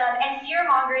moralism and fear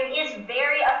mongering is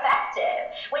very effective.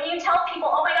 When you tell people,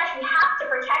 oh my gosh, we have to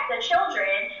protect the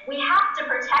children, we have to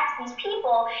protect these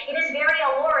people, it is very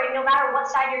alluring no matter what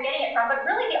side you're getting it from. But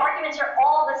really the arguments are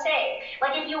all the same.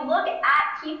 Like if you look at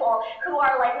people who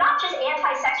are like not just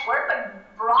anti-sex work, but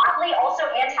broadly also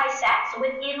anti-sex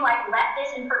within like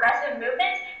leftist and progressive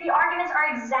movements, the arguments are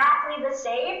exactly the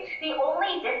same. The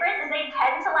only difference is they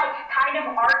tend to like kind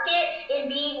of arc it in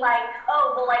being like,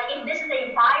 oh, well, like if this is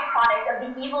a byproduct of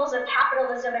the evils of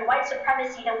capitalism and white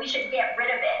supremacy, then we should get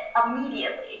rid of it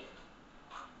immediately.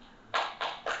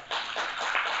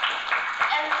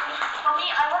 And for me,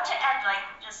 I want to add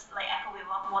just echo with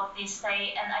what they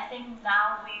say, and I think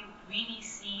now we really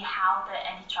see how the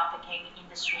anti-trafficking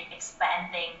industry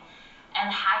expanding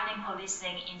and hiding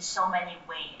policing in so many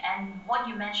ways. And what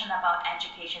you mentioned about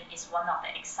education is one of the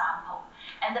example.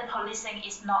 And the policing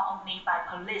is not only by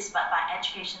police, but by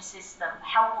education system,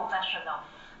 health professional,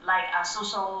 like a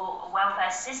social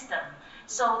welfare system.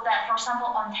 So that, for example,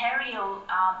 Ontario,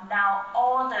 now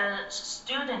all the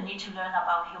students need to learn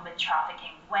about human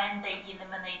trafficking when they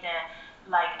eliminate the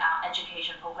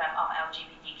education program of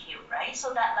LGBTQ, right?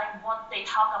 So that what they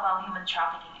talk about human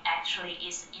trafficking actually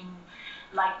is in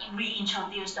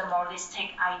reintroduce the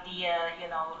moralistic idea, the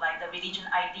religion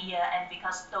idea, and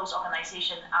because those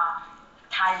organizations are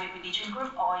tied with religion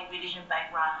group or religion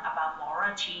background about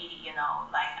morality,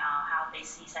 how they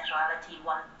see sexuality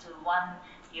one-to-one,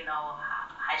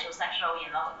 heterosexual,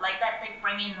 that they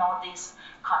bring in all this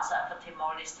conservative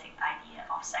moralistic idea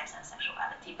of sex and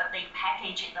sexuality, but they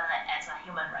package it as a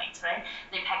human right, right?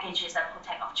 They package it as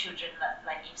protect of children,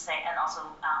 like Eve said, and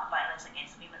also violence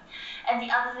against women. And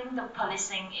the other thing, the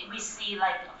policing, we see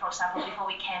for example, before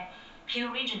we came,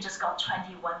 Peel Region just got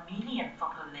 21 million for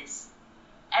police.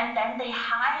 And then they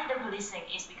hire the policing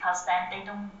is because then they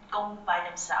don't go by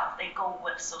themselves, they go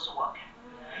with social worker.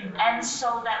 And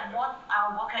so that what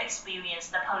our worker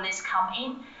experienced, the police come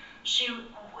in, she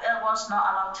was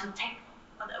not allowed to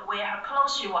wear her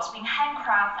clothes, she was being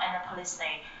handcuffed, and the police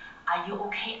say, are you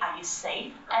okay, are you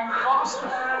safe? And forced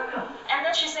her, and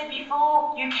then she said,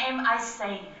 before you came, I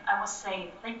was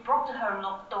safe. They broke her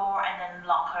door and then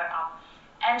locked her up.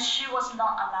 And she was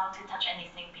not allowed to touch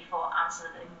anything before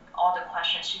answering all the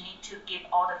questions. She need to give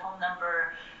all the phone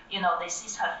number, they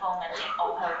seize her phone and take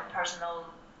all her personal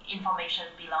information,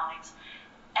 belongings.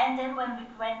 And then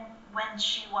when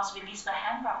she was released the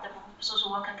handcuff, the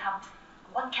social worker come,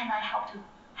 what can I help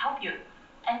you?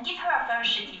 And give her a very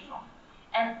shitty phone.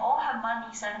 And all her money,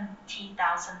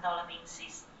 $70,000 being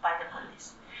seized by the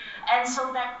police. And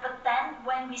so but then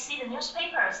when we see the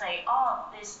newspaper say, oh,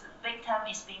 this victim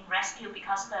is being rescued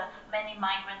because the many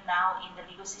migrants now in the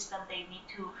legal system, they need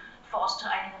to force to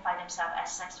identify themselves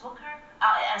as sex worker,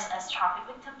 as traffic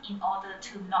victim in order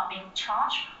to not being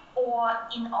charged or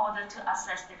in order to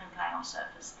access different kind of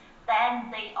service. Then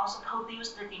they also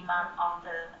produce the demand of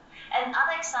the, and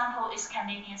another example is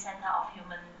Canadian Center of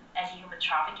Anti-Human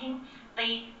Trafficking.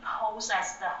 They pose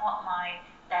as the hotline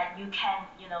that you can,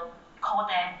 call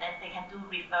them, that they can do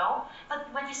referral. But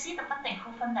when you see the funding,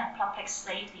 who fund that public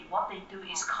safety, what they do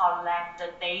is collect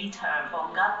the data for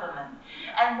government.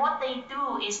 And what they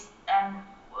do is,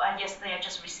 yesterday I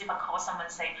just received a call, someone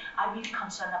saying, I'm really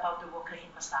concerned about the worker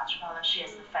in massage parlor. She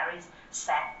has very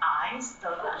sad eyes, so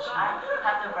I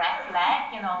have the red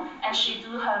flag, and she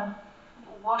do her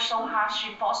work so hard,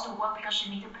 she forced to work because she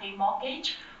need to pay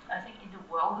mortgage. I think in the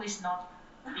world is not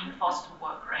being forced to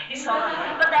work, right? So,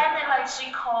 but then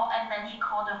she called, and then he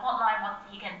called the hotline, what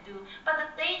he can do. But the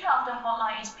data of the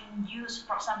hotline is being used,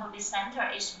 for example, this center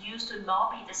is used to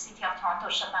lobby the city of Toronto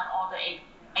shut down all the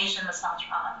Asian massage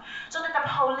parlor. So that the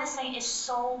policing is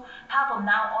so powerful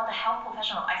now. All the health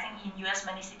professionals, I think in US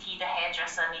many cities, the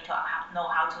hairdresser need to know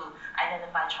how to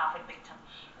identify traffic victim,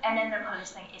 and then the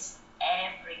policing is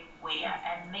everywhere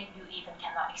and make you even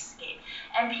cannot escape.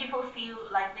 And people feel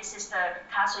like this is the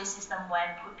carceral system when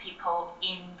put people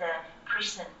in the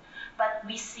prison. But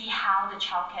we see how the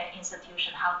childcare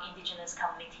institution, how indigenous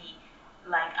community,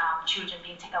 like children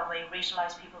being taken away,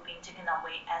 racialized people being taken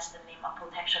away as the name of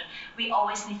protection. We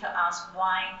always need to ask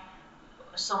why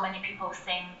so many people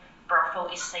think brothel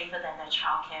is safer than the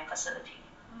childcare facility.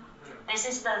 This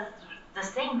is the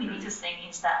thing we need to think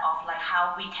instead of like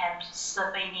how we can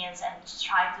surveillance and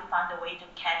try to find a way to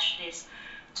catch this,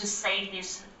 to save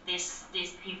these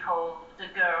people, the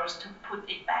girls, to put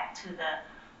it back to the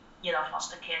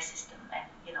foster care system, and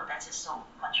that's just so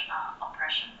much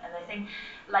oppression. And I think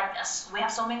like we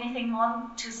have so many things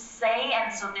want to say,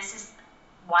 and so this is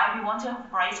why we want to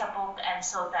write a book, and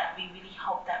so that we really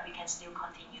hope that we can still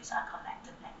continue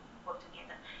connected and work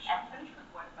together. And finish with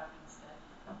what about instead?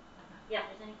 Yeah,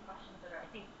 if there's any questions that are, I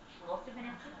think most have been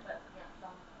answered, but yeah,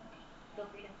 some feel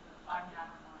free to.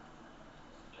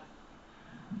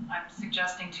 I'm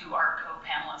suggesting to our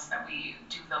co-panelists that we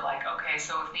do the okay,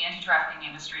 so if the anti-trafficking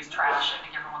industry is trash, I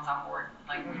think everyone's on board.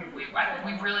 Like we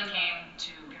really came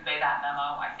to convey that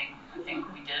memo. I think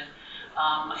we did,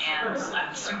 and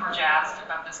I'm super jazzed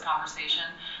about this conversation.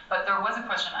 But there was a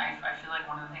question. I feel like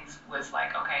one of the things was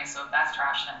like, okay, so if that's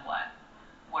trash, then what?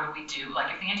 What do we do?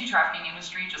 Like if the anti-trafficking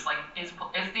industry just like if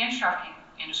the anti-trafficking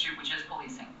industry, which is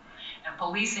policing, and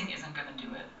policing isn't going to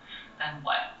do it, then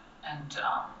what? And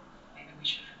we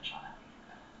should finish on that.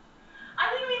 I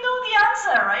think we know the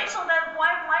answer, right? So that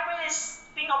why migrant is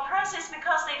being oppressed is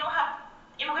because they don't have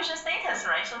immigration status,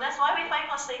 right? So that's why we fight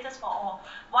for status for all.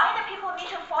 Why the people need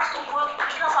to force to work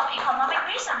because of economic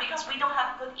reason, because we don't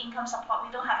have good income support,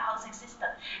 we don't have housing system.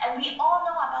 And we all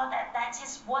know about that. That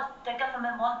is what the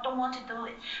government don't want to do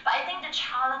it. But I think the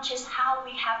challenge is how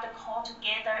we have the call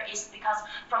together is because,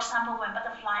 for example, when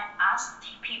Butterfly asked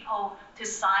people to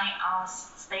sign our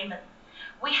statement,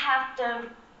 we have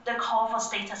the call for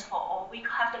status for all. We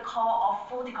have the call of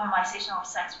full decriminalization of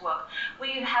sex work.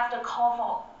 We have the call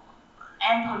for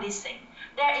end policing.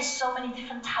 There is so many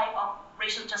different type of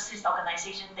racial justice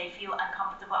organization. They feel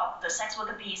uncomfortable of the sex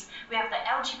worker piece. We have the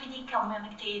LGBT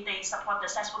community. They support the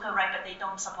sex worker right, but they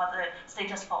don't support the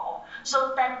status for all.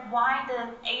 So that why the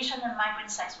Asian and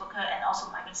migrant sex worker and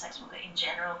also migrant sex worker in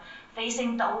general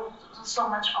facing so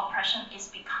much oppression is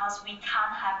because we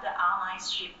can't have the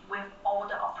allyship with all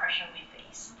the oppression we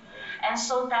face. And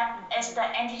so that as the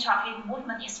anti-trafficking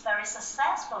movement is very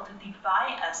successful to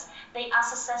divide us, they are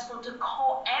successful to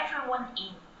call everyone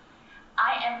in.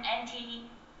 I am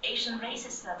anti-Asian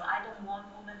racism. I don't want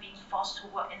women being forced to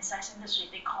work in sex industry.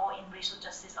 They call in racial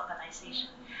justice organization.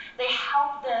 They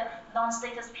help the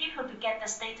non-status people to get the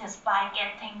status by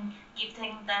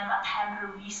giving them a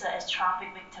temporary visa as traffic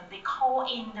victim. They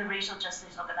call in the racial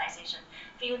justice organization.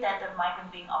 Feel that the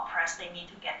migrant being oppressed, they need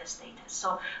to get the status.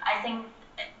 So I think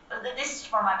this is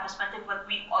from my perspective, but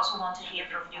we also want to hear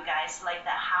from you guys, like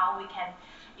that how we can,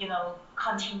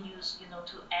 continue,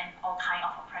 to end all kind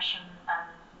of oppression,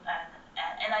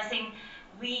 and I think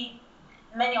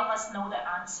many of us know the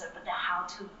answer, but then how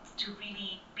to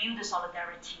really build the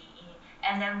solidarity,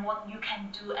 and then what you can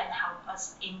do and help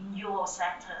us in your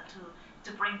sector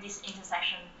to bring this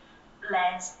intersection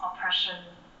lens oppression,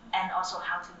 and also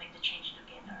how to make the change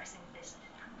together. I think this is it.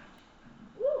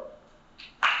 Woo.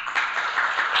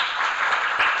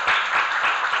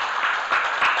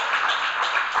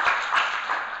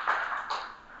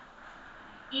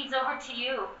 Eves, over to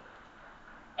you.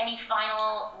 Any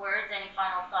final words, any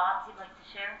final thoughts you'd like to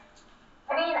share?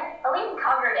 I mean, Aline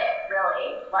covered it,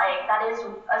 really. Like, that is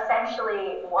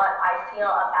essentially what I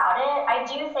feel about it. I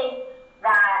do think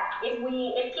that if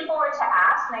people were to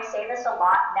ask, and I say this a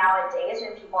lot nowadays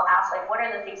when people ask, like, what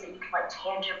are the things that you can, like,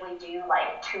 tangibly do,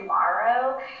 like,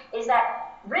 tomorrow, is that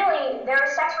really, there are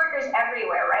sex workers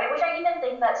everywhere, right? Which I even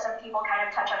think that some people kind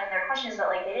of touch on in their questions, that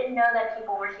like they didn't know that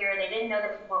people were here, they didn't know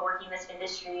that people were working in this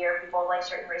industry, or people of like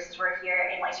certain races were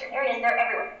here in like certain areas. They're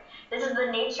everywhere. This is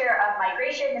the nature of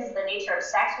migration. This is the nature of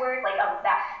sex work. Like of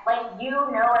that, like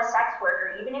a sex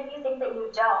worker, even if you think that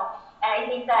you don't. And I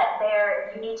think that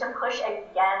you need to push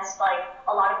against like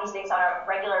a lot of these things on a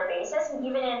regular basis, and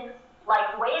even in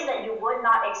like ways that you would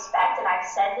not expect, and I've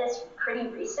said this pretty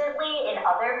recently in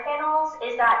other panels,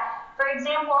 is that, for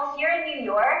example, here in New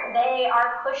York, they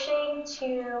are pushing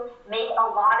to make a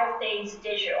lot of things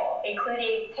digital,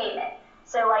 including payment.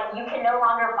 So like you can no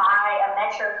longer buy a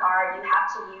Metro card, you have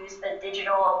to use the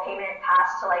digital payment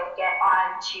pass to like get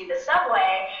onto the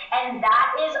subway, and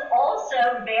that is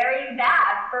also very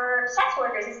bad for sex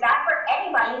workers. It's bad for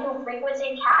anybody who frequents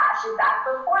in cash. It's bad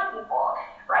for poor people,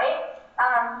 right?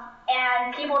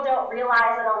 And people don't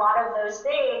realize that a lot of those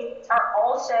things are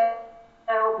also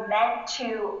meant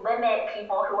to limit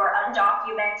people who are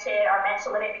undocumented, are meant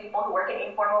to limit people who work in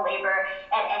informal labor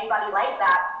and anybody like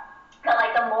that. But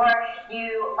like the more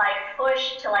you like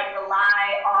push to like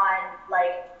rely on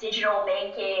like digital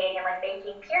banking and like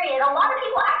banking period, a lot of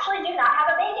people actually do not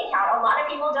have a bank account. A lot of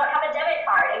people don't have a debit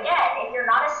card. Again, if you're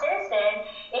not a citizen,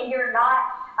 if you're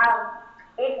not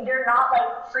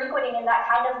like frequenting in that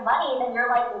kind of money, then you're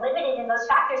like limited in those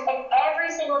factors. And every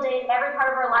single day, in every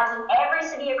part of our lives, in every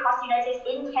city across the United States,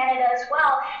 in Canada as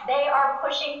well, they are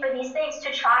pushing for these things to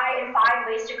try and find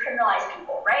ways to criminalize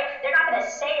people, right? They're not going to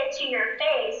say it to your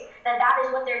face that is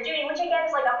what they're doing, which again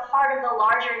is like a part of the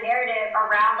larger narrative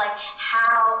around like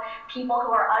how people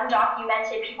who are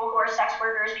undocumented, people who are sex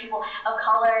workers, people of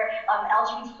color,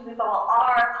 LGBTQ people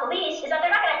are policed, is that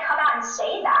they're not going to come out and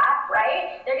say that,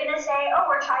 right? They're going to say, oh,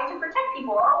 we're trying to protect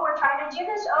people. Oh, we're trying to do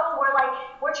this. Oh, we're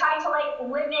trying to like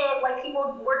limit like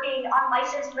people working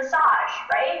unlicensed massage,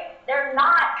 right? They're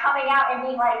not coming out and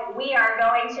being like, we are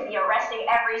going to be arresting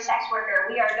every sex worker.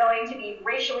 We are going to be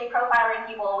racially profiling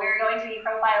people. We are going to be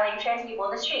profiling trans people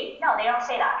in the street. No, they don't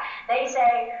say that. They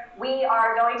say, we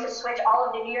are going to switch all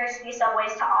of the New York City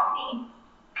subways to Omni.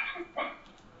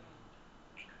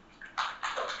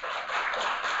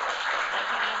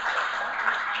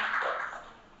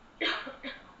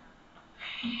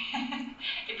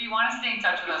 If you want to stay in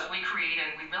touch with us, we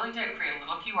really did create a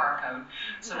little QR code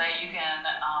so that you can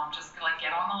just like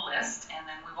get on the list, and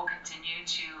then we will continue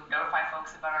to notify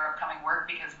folks about our upcoming work,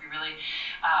 because we really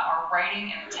are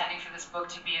writing and intending for this book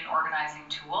to be an organizing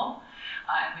tool,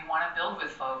 and we want to build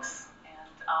with folks. And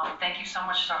thank you so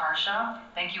much to Harsha.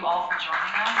 Thank you all for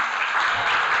joining us.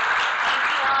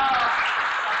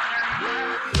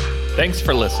 Thanks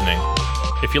for listening.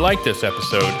 If you like this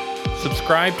episode,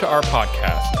 subscribe to our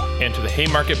podcast and to the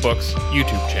Haymarket Books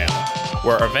YouTube channel,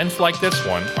 where events like this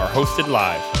one are hosted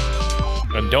live.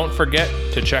 And don't forget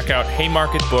to check out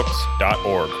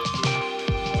haymarketbooks.org.